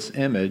onto this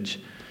image?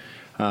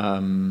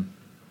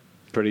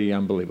 Pretty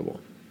unbelievable.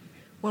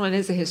 Well, and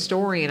as a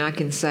historian, I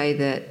can say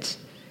that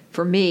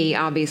for me,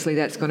 obviously,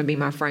 that's going to be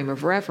my frame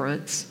of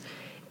reference.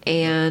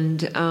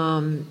 And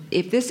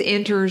if this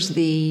enters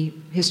the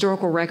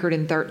historical record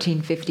in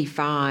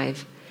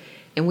 1355,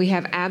 and we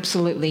have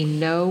absolutely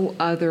no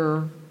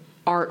other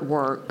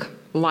artwork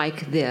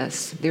like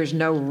this, there's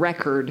no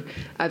record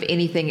of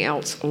anything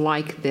else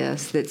like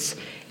this that's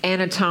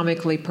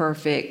anatomically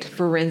perfect,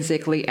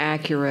 forensically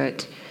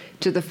accurate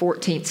to the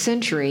 14th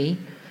century,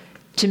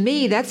 to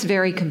me, that's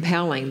very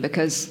compelling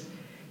because,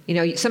 you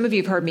know, some of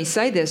you have heard me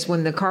say this.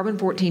 When the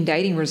carbon-14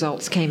 dating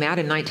results came out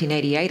in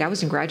 1988, I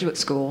was in graduate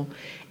school,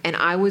 and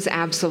I was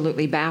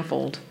absolutely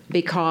baffled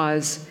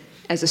because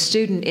as a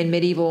student in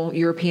medieval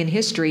European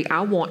history,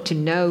 I want to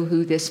know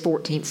who this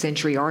 14th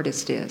century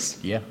artist is.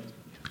 Yeah,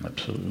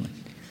 absolutely.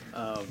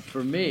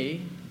 For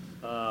me,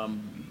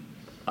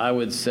 I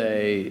would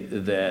say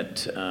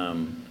that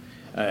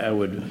I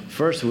would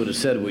have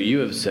said what you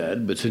have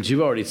said, but since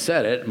you've already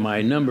said it,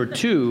 my number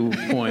 2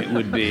 point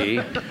would be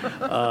the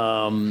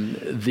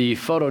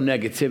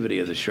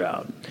photonegativity of the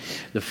shroud.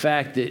 The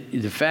fact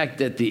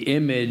that the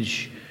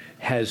image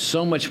has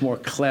so much more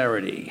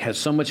clarity, has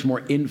so much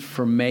more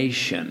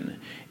information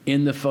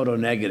in the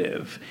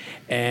photonegative,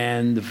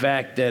 and the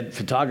fact that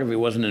photography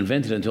wasn't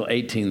invented until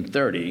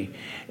 1830,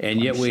 and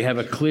yet we have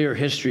a clear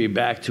history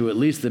back to at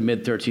least the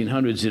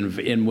mid-1300s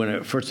in when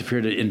it first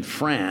appeared in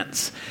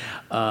France.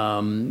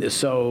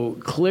 So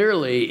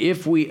clearly,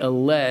 if we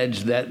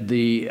allege that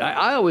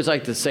I always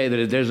like to say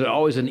that there's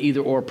always an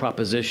either-or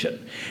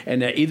proposition,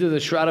 and that either the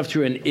Shroud of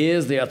Turin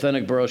is the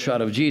authentic burial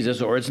shroud of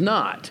Jesus or it's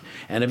not.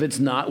 And if it's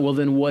not, well,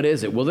 then what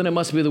is it? Well, then it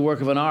must be the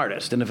work of an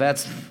artist. And if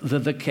that's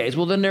the case,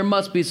 well, then there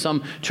must be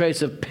some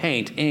trace of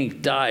paint,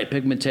 ink, dye,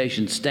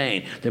 pigmentation,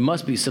 stain. There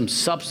must be some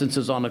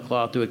substances on the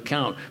cloth to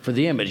account for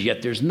the image,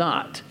 yet there's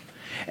not.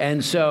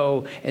 And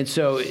so this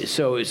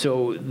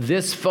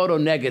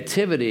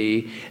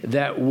photonegativity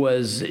that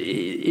was,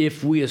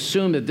 if we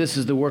assume that this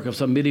is the work of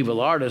some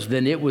medieval artist,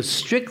 then it was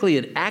strictly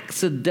an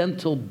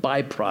accidental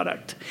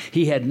byproduct.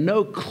 He had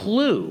no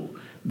clue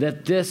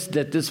that this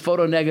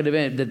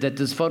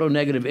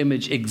photonegative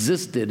image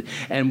existed,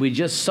 and we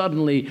just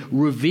suddenly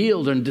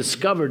revealed and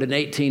discovered in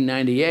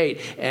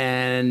 1898.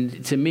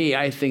 And to me,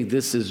 I think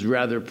this is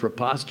rather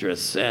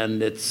preposterous.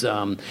 And it's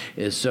so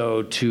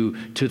to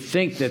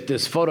think that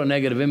this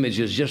photonegative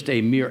image is just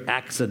a mere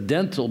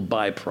accidental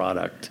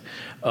byproduct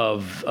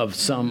of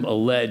some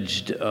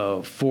alleged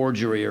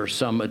forgery or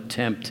some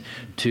attempt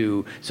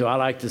to. So I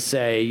like to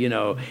say, you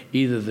know,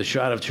 either the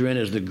Shroud of Turin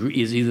is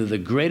either the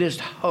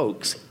greatest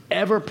hoax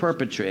ever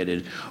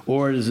perpetrated,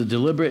 or it is a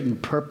deliberate and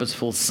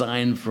purposeful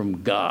sign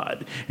from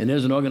God. And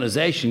there's an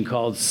organization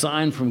called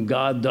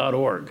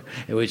signfromgod.org,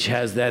 which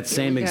has that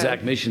same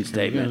exact mission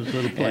statement.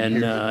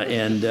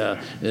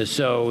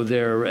 So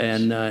there,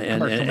 and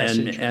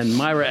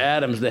Myra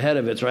Adams, the head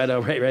of it's right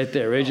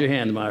there. Raise your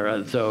hand,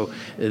 Myra. So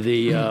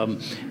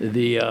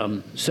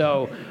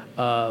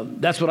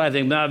that's what I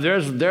think. Now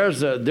there's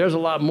a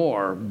lot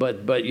more,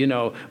 but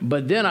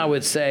then I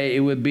would say it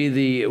would be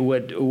the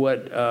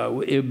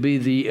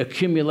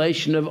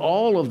accumulation of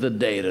all of the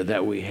data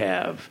that we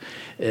have.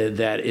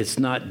 That it's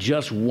not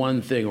just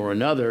one thing or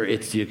another;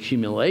 it's the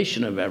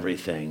accumulation of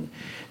everything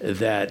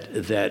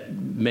that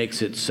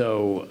makes it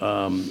so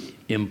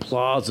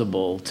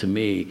implausible to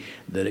me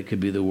that it could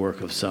be the work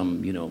of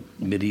some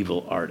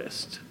medieval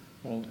artist.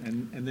 Well,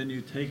 and then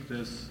you take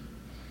this.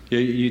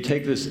 You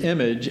take this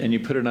image and you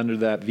put it under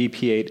that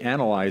VP8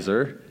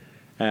 analyzer,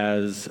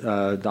 as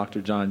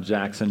Dr. John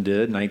Jackson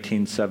did in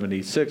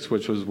 1976,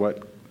 which was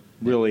what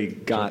really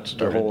got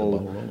the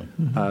whole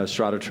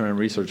Shroud of Turin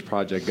research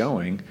project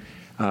going.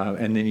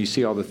 And then you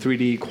see all the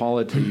 3D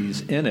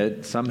qualities in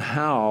it.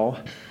 Somehow,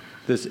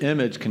 this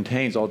image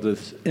contains all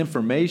this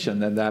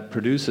information that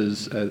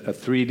produces a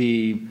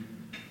 3D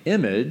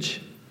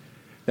image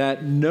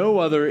that no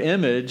other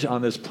image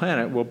on this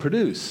planet will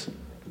produce.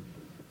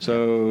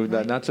 So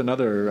that's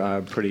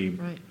another pretty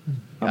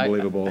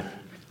unbelievable.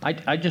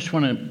 I just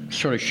want to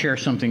sort of share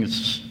something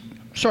that's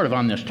sort of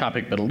on this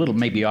topic, but a little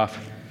maybe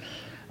off.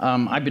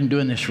 I've been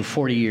doing this for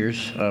 40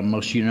 years.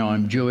 Most of you know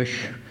I'm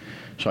Jewish,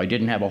 so I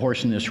didn't have a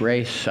horse in this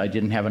race. I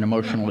didn't have an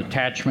emotional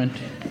attachment.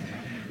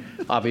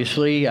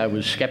 Obviously, I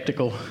was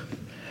skeptical.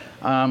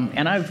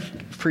 And I've,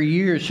 for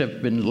years,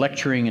 have been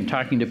lecturing and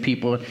talking to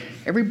people.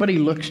 Everybody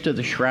looks to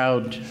the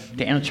shroud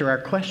to answer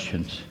our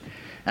questions.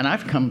 And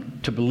I've come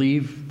to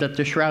believe that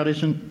the shroud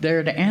isn't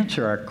there to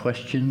answer our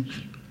questions,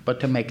 but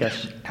to make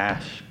us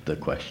ask the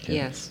questions.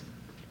 Yes.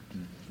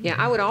 Yeah,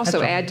 I would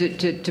also add,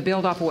 to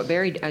build off of what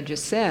Barry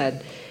just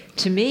said,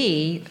 to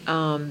me,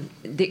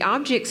 the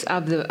objects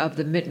of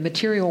the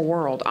material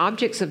world,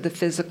 objects of the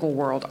physical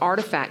world,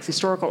 artifacts,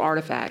 historical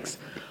artifacts,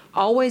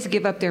 always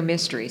give up their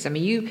mysteries. I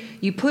mean,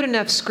 you put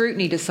enough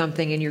scrutiny to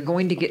something and you're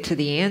going to get to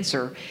the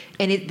answer.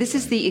 And this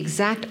is the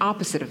exact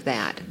opposite of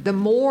that. The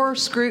more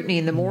scrutiny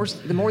and the more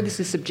this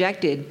is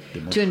subjected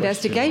to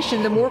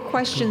investigation, the more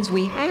questions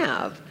we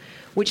have,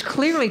 which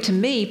clearly to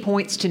me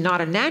points to not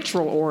a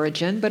natural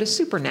origin, but a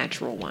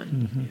supernatural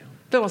one,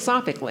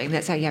 philosophically. And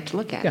that's how you have to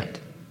look at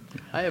it.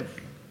 I'd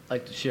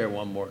like to share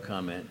one more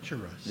comment. Sure,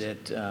 Russ.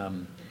 That,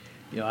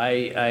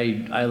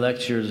 I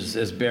lecture,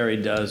 as Barry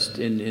does,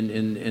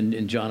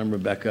 in John and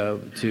Rebecca,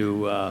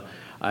 to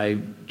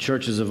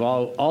churches of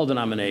all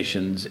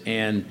denominations,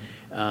 and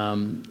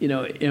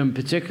in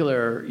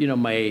particular,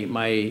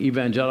 my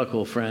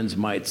evangelical friends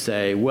might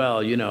say,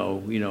 well,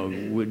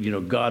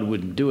 God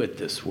wouldn't do it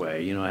this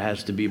way. It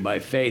has to be by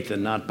faith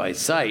and not by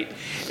sight.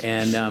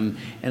 And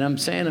I'm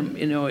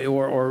saying,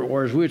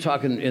 or as we were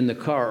talking in the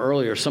car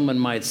earlier, someone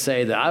might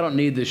say that I don't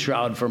need the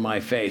shroud for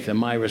my faith. And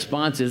my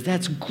response is,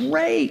 that's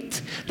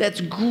great. That's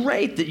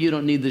great that you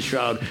don't need the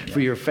shroud for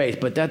your faith,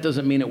 but that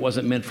doesn't mean it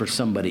wasn't meant for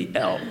somebody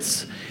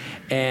else.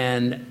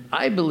 And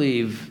I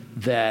believe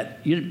that,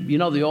 you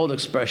know the old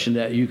expression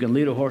that you can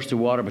lead a horse to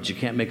water, but you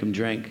can't make him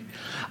drink?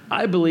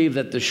 I believe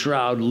that the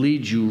shroud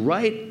leads you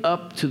right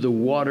up to the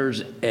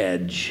water's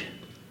edge,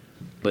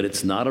 but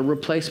it's not a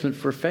replacement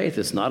for faith.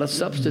 It's not a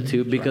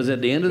substitute, because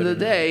at the end of the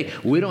day,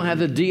 we don't have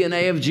the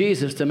DNA of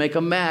Jesus to make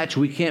a match.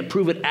 We can't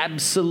prove it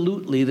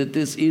absolutely that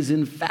this is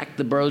in fact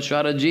the burial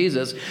shroud of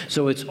Jesus.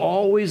 So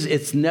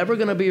it's never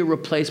going to be a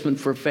replacement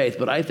for faith.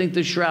 But I think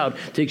the shroud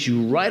takes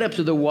you right up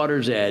to the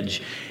water's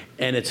edge.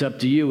 And it's up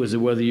to you as to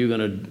whether you're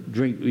going to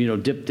drink,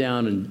 dip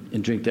down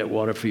and drink that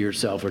water for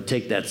yourself, or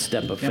take that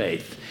step of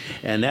faith.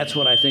 And that's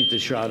what I think the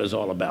shroud is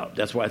all about.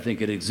 That's why I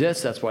think it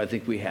exists. That's why I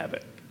think we have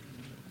it.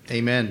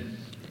 Amen.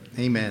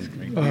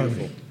 Amen.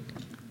 Beautiful.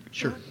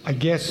 Sure. I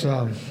guess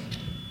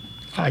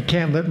I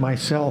can't let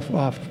myself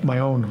off my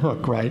own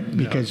hook, right?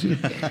 Because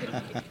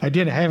I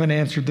haven't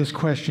answered this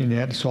question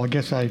yet, so I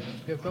guess I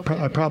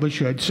probably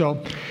should.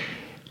 So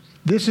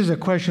this is a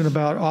question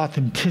about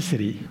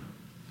authenticity.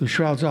 The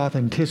shroud's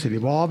authenticity.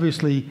 Well,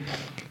 obviously,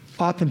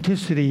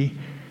 authenticity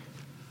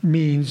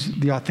means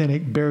the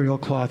authentic burial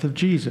cloth of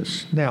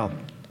Jesus. Now,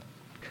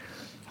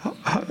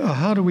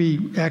 how do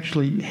we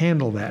actually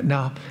handle that?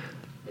 Now,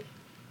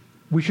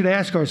 we should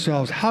ask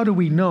ourselves, how do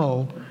we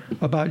know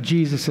about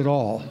Jesus at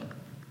all?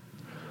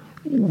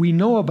 We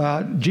know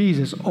about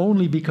Jesus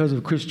only because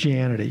of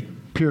Christianity,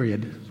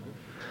 period.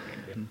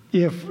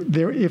 If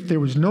there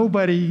was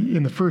nobody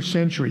in the first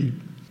century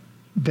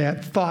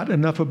that thought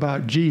enough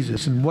about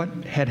Jesus and what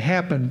had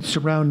happened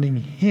surrounding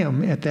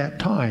him at that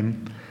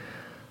time,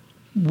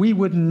 we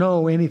wouldn't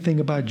know anything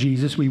about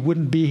Jesus. We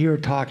wouldn't be here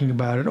talking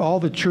about it. All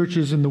the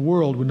churches in the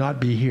world would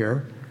not be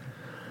here.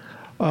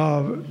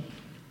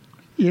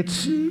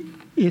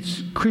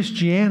 It's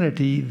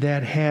Christianity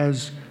that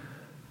has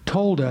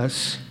told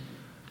us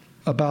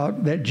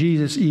about that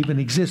Jesus even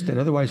existed.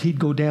 Otherwise, he'd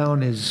go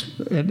down as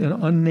an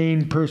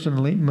unnamed person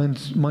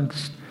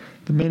amongst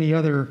the many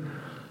other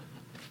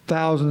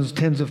thousands,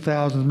 tens of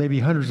thousands, maybe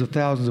hundreds of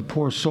thousands of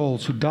poor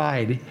souls who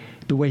died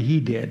the way he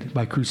did,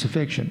 by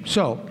crucifixion.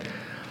 So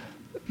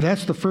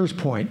that's the first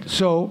point.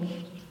 So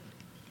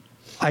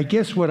I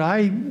guess what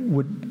I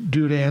would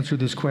do to answer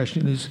this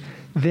question is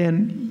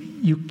then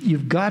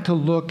you've got to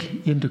look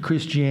into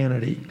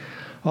Christianity.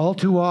 all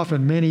too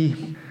often,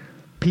 many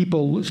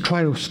people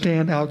try to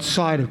stand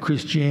outside of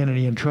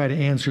Christianity and try to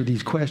answer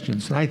these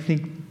questions. And I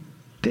think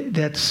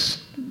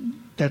that's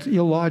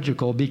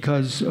illogical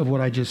because of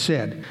what I just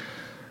said.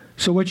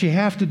 So what you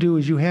have to do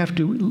is you have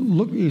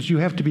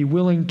to be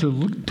willing to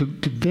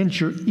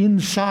venture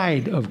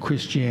inside of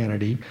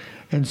Christianity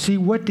and see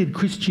what did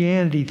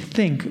Christianity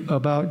think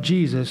about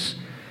Jesus,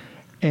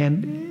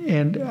 and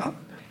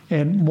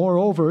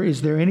moreover,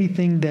 is there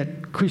anything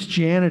that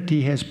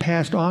Christianity has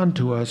passed on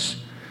to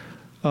us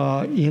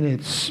in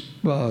its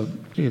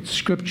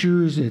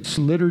scriptures, its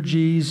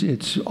liturgies,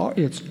 its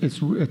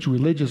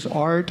religious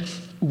art,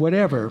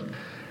 whatever,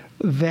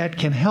 that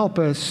can help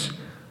us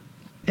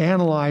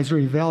analyze or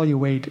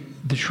evaluate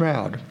the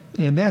shroud.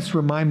 And that's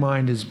where my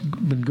mind has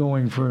been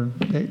going for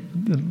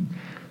the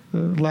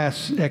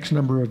last X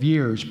number of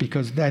years,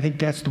 because I think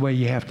that's the way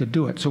you have to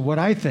do it. So what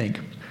I think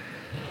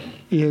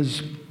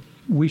is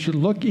we should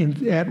look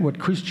at what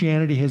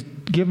Christianity has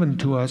given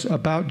to us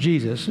about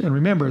Jesus. And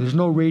remember, there's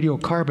no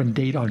radiocarbon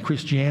date on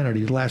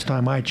Christianity the last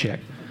time I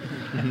checked.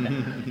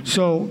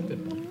 So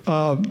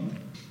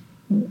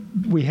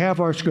we have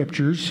our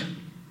scriptures.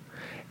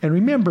 And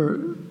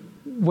remember,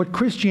 what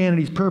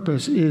Christianity's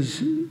purpose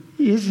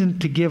isn't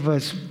to give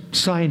us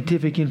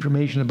scientific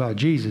information about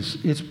Jesus.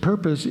 Its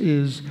purpose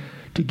is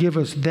to give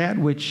us that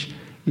which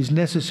is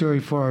necessary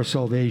for our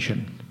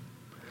salvation.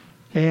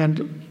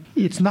 And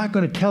it's not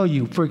going to tell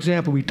you, for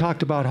example, we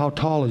talked about how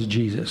tall is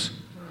Jesus.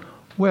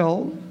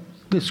 Well,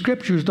 the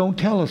scriptures don't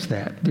tell us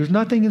that. There's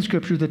nothing in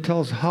scripture that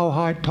tells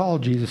how tall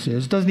Jesus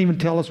is. It doesn't even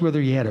tell us whether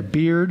he had a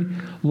beard,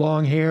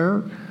 long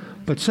hair,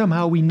 but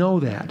somehow we know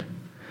that.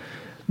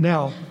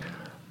 Now,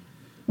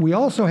 we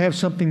also have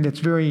something that's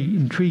very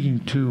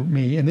intriguing to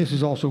me, and this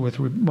is also with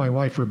my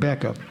wife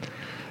Rebecca,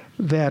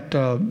 that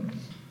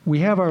we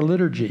have our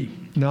liturgy.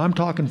 Now, I'm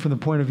talking from the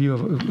point of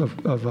view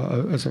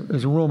as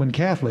a Roman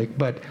Catholic,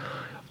 but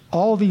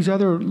all these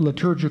other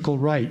liturgical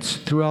rites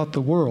throughout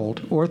the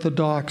world,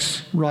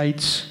 Orthodox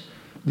rites,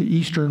 the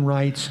Eastern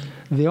rites,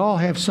 they all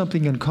have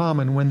something in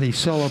common when they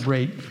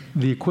celebrate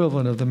the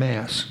equivalent of the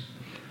Mass,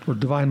 or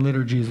Divine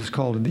Liturgy as it's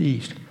called in the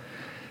East.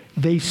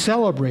 They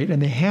celebrate,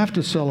 and they have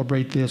to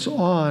celebrate this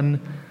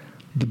on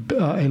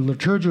a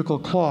liturgical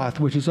cloth,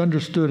 which is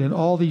understood in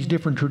all these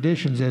different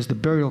traditions as the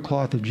burial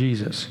cloth of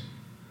Jesus.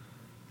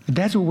 And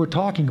that's what we're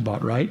talking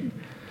about, right?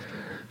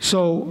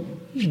 So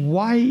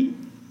why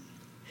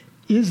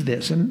is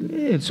this?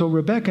 And so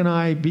Rebecca and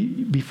I,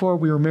 before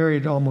we were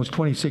married almost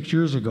 26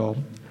 years ago,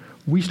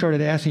 we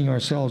started asking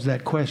ourselves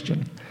that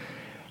question.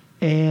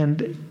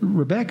 And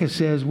Rebecca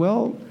says,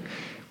 well,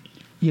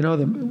 you know,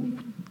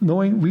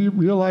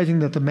 realizing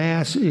that the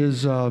Mass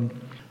is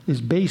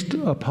based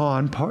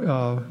upon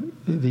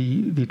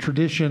the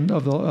tradition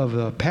of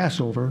the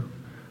Passover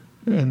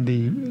and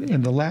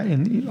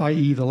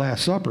i.e. the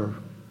Last Supper,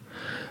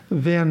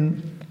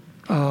 then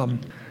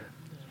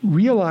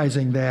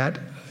realizing that,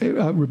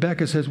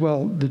 Rebecca says,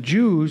 well, the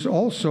Jews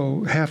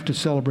also have to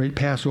celebrate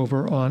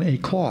Passover on a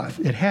cloth.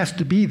 It has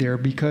to be there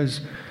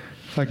because,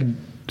 if I can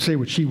say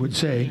what she would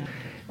say,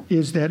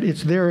 is that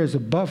it's there as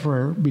a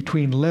buffer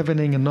between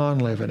leavening and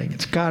non-leavening.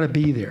 It's got to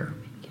be there.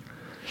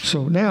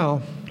 So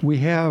now we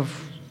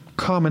have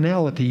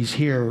commonalities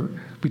here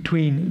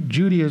between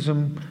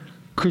Judaism,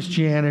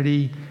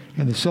 Christianity,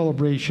 and the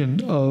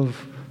celebration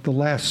of the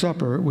Last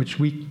Supper, which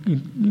we,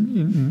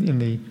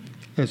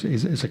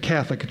 as a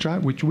Catholic,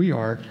 which we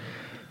are,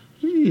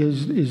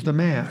 is the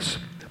Mass.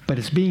 But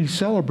it's being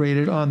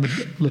celebrated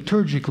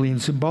liturgically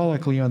and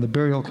symbolically on the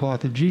burial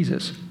cloth of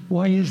Jesus.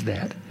 Why is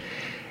that?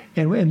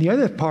 And the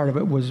other part of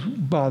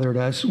it bothered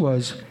us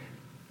was,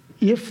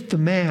 if the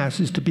Mass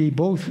is to be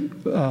both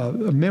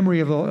a memory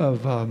of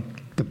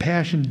the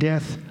passion,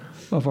 death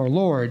of our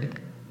Lord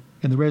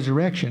and the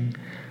resurrection,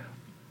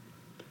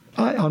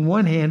 on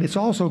one hand, it's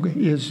also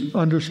is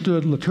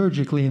understood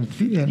liturgically,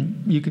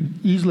 and you can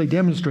easily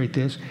demonstrate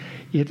this.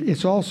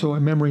 It's also a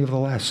memory of the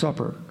Last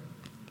Supper.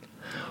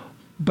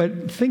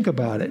 But think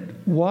about it.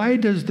 Why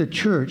does the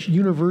Church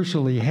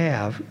universally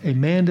have a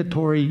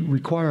mandatory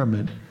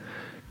requirement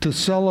to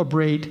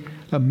celebrate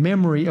a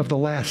memory of the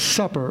Last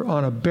Supper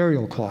on a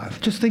burial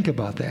cloth? Just think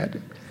about that.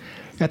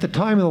 At the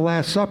time of the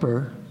Last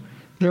Supper,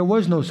 there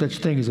was no such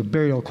thing as a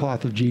burial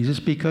cloth of Jesus,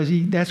 because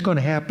that's going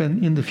to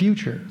happen in the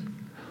future.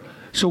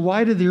 So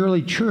why did the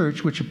early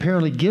church, which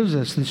apparently gives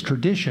us this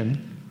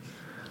tradition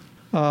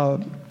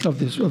of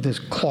this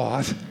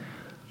cloth,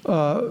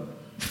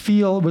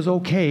 feel it was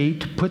okay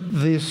to put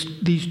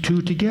these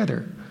two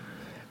together,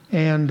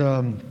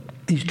 and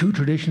these two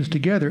traditions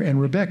together? And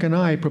Rebecca and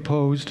I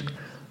proposed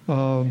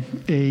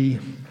a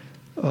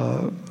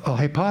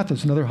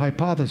hypothesis, another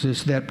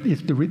hypothesis, that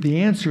if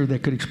the answer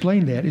that could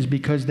explain that is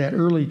because that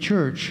early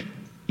church,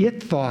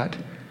 it thought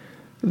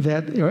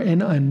that,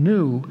 and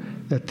knew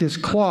that this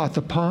cloth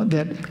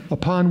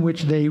upon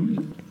which they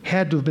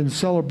had to have been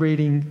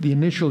celebrating the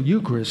initial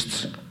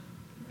Eucharists,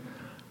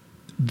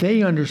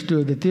 they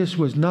understood that this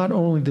was not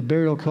only the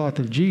burial cloth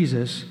of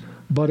Jesus,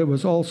 but it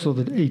was also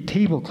a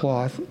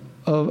tablecloth,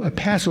 a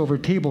Passover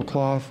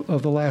tablecloth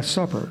of the Last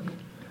Supper.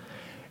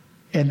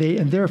 and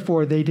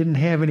therefore they didn't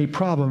have any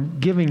problem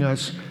giving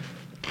us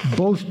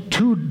both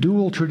two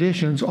dual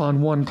traditions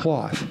on one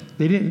cloth.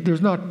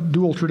 There's not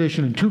dual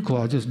tradition in two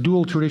cloths, it's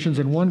dual traditions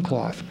in one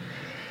cloth.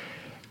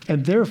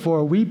 And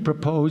therefore we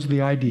propose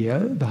the idea,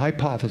 the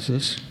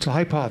hypothesis, it's a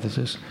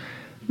hypothesis,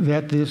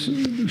 that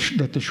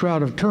the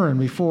Shroud of Turin,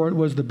 before it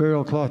was the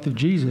burial cloth of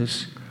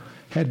Jesus,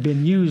 had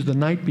been used the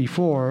night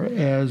before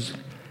as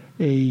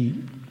a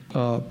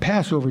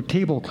Passover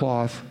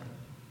tablecloth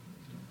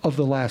of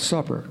the Last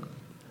Supper,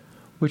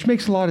 which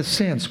makes a lot of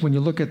sense when you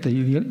look at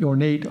the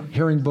ornate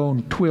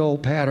herringbone twill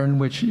pattern,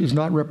 which is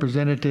not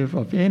representative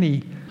of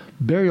any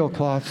burial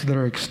cloths that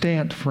are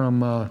extant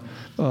from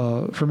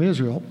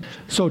Israel.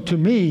 So to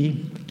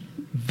me,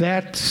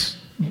 that's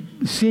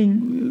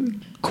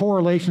seeing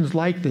correlations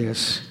like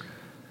this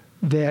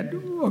that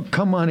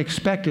come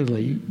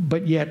unexpectedly,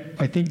 but yet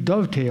I think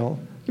dovetail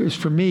is,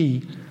 for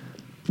me,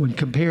 when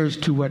compares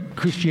to what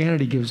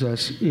Christianity gives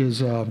us,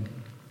 is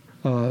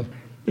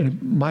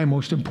my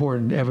most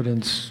important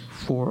evidence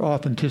for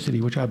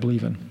authenticity, which I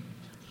believe in.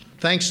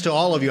 Thanks to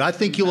all of you. I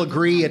think you'll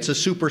agree it's a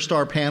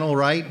superstar panel,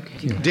 right?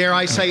 Yeah. Dare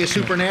I say a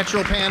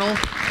supernatural panel?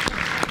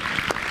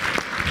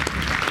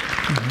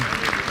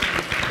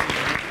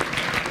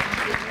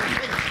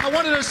 I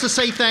wanted us to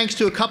say thanks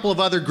to a couple of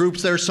other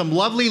groups. There are some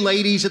lovely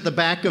ladies at the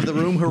back of the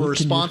room who are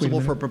responsible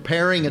for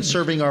preparing and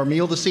serving our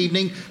meal this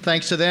evening.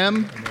 Thanks to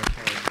them.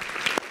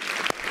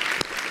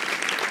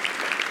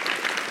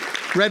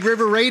 Red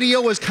River Radio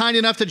was kind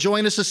enough to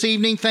join us this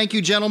evening. Thank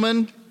you,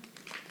 gentlemen.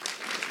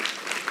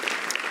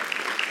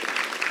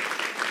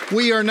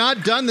 We are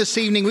not done this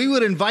evening. We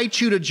would invite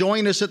you to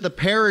join us at the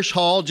Parish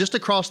Hall, just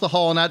across the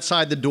hall and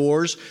outside the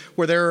doors,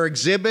 where there are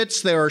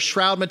exhibits, there are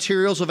shroud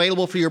materials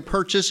available for your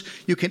purchase.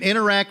 You can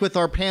interact with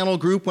our panel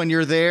group when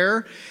you're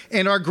there.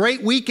 And our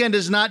great weekend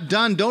is not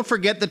done. Don't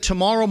forget that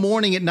tomorrow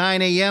morning at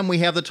 9 a.m. we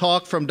have the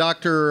talk from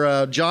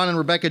Dr. John and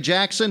Rebecca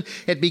Jackson.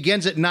 It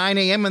begins at 9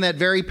 a.m. in that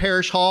very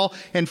Parish Hall.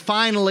 And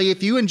finally,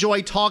 if you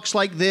enjoy talks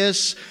like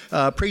this,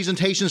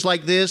 presentations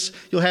like this,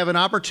 you'll have an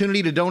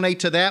opportunity to donate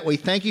to that. We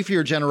thank you for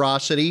your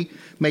generosity.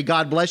 May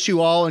God bless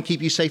you all and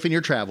keep you safe in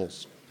your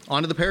travels.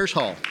 On to the Parish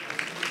Hall.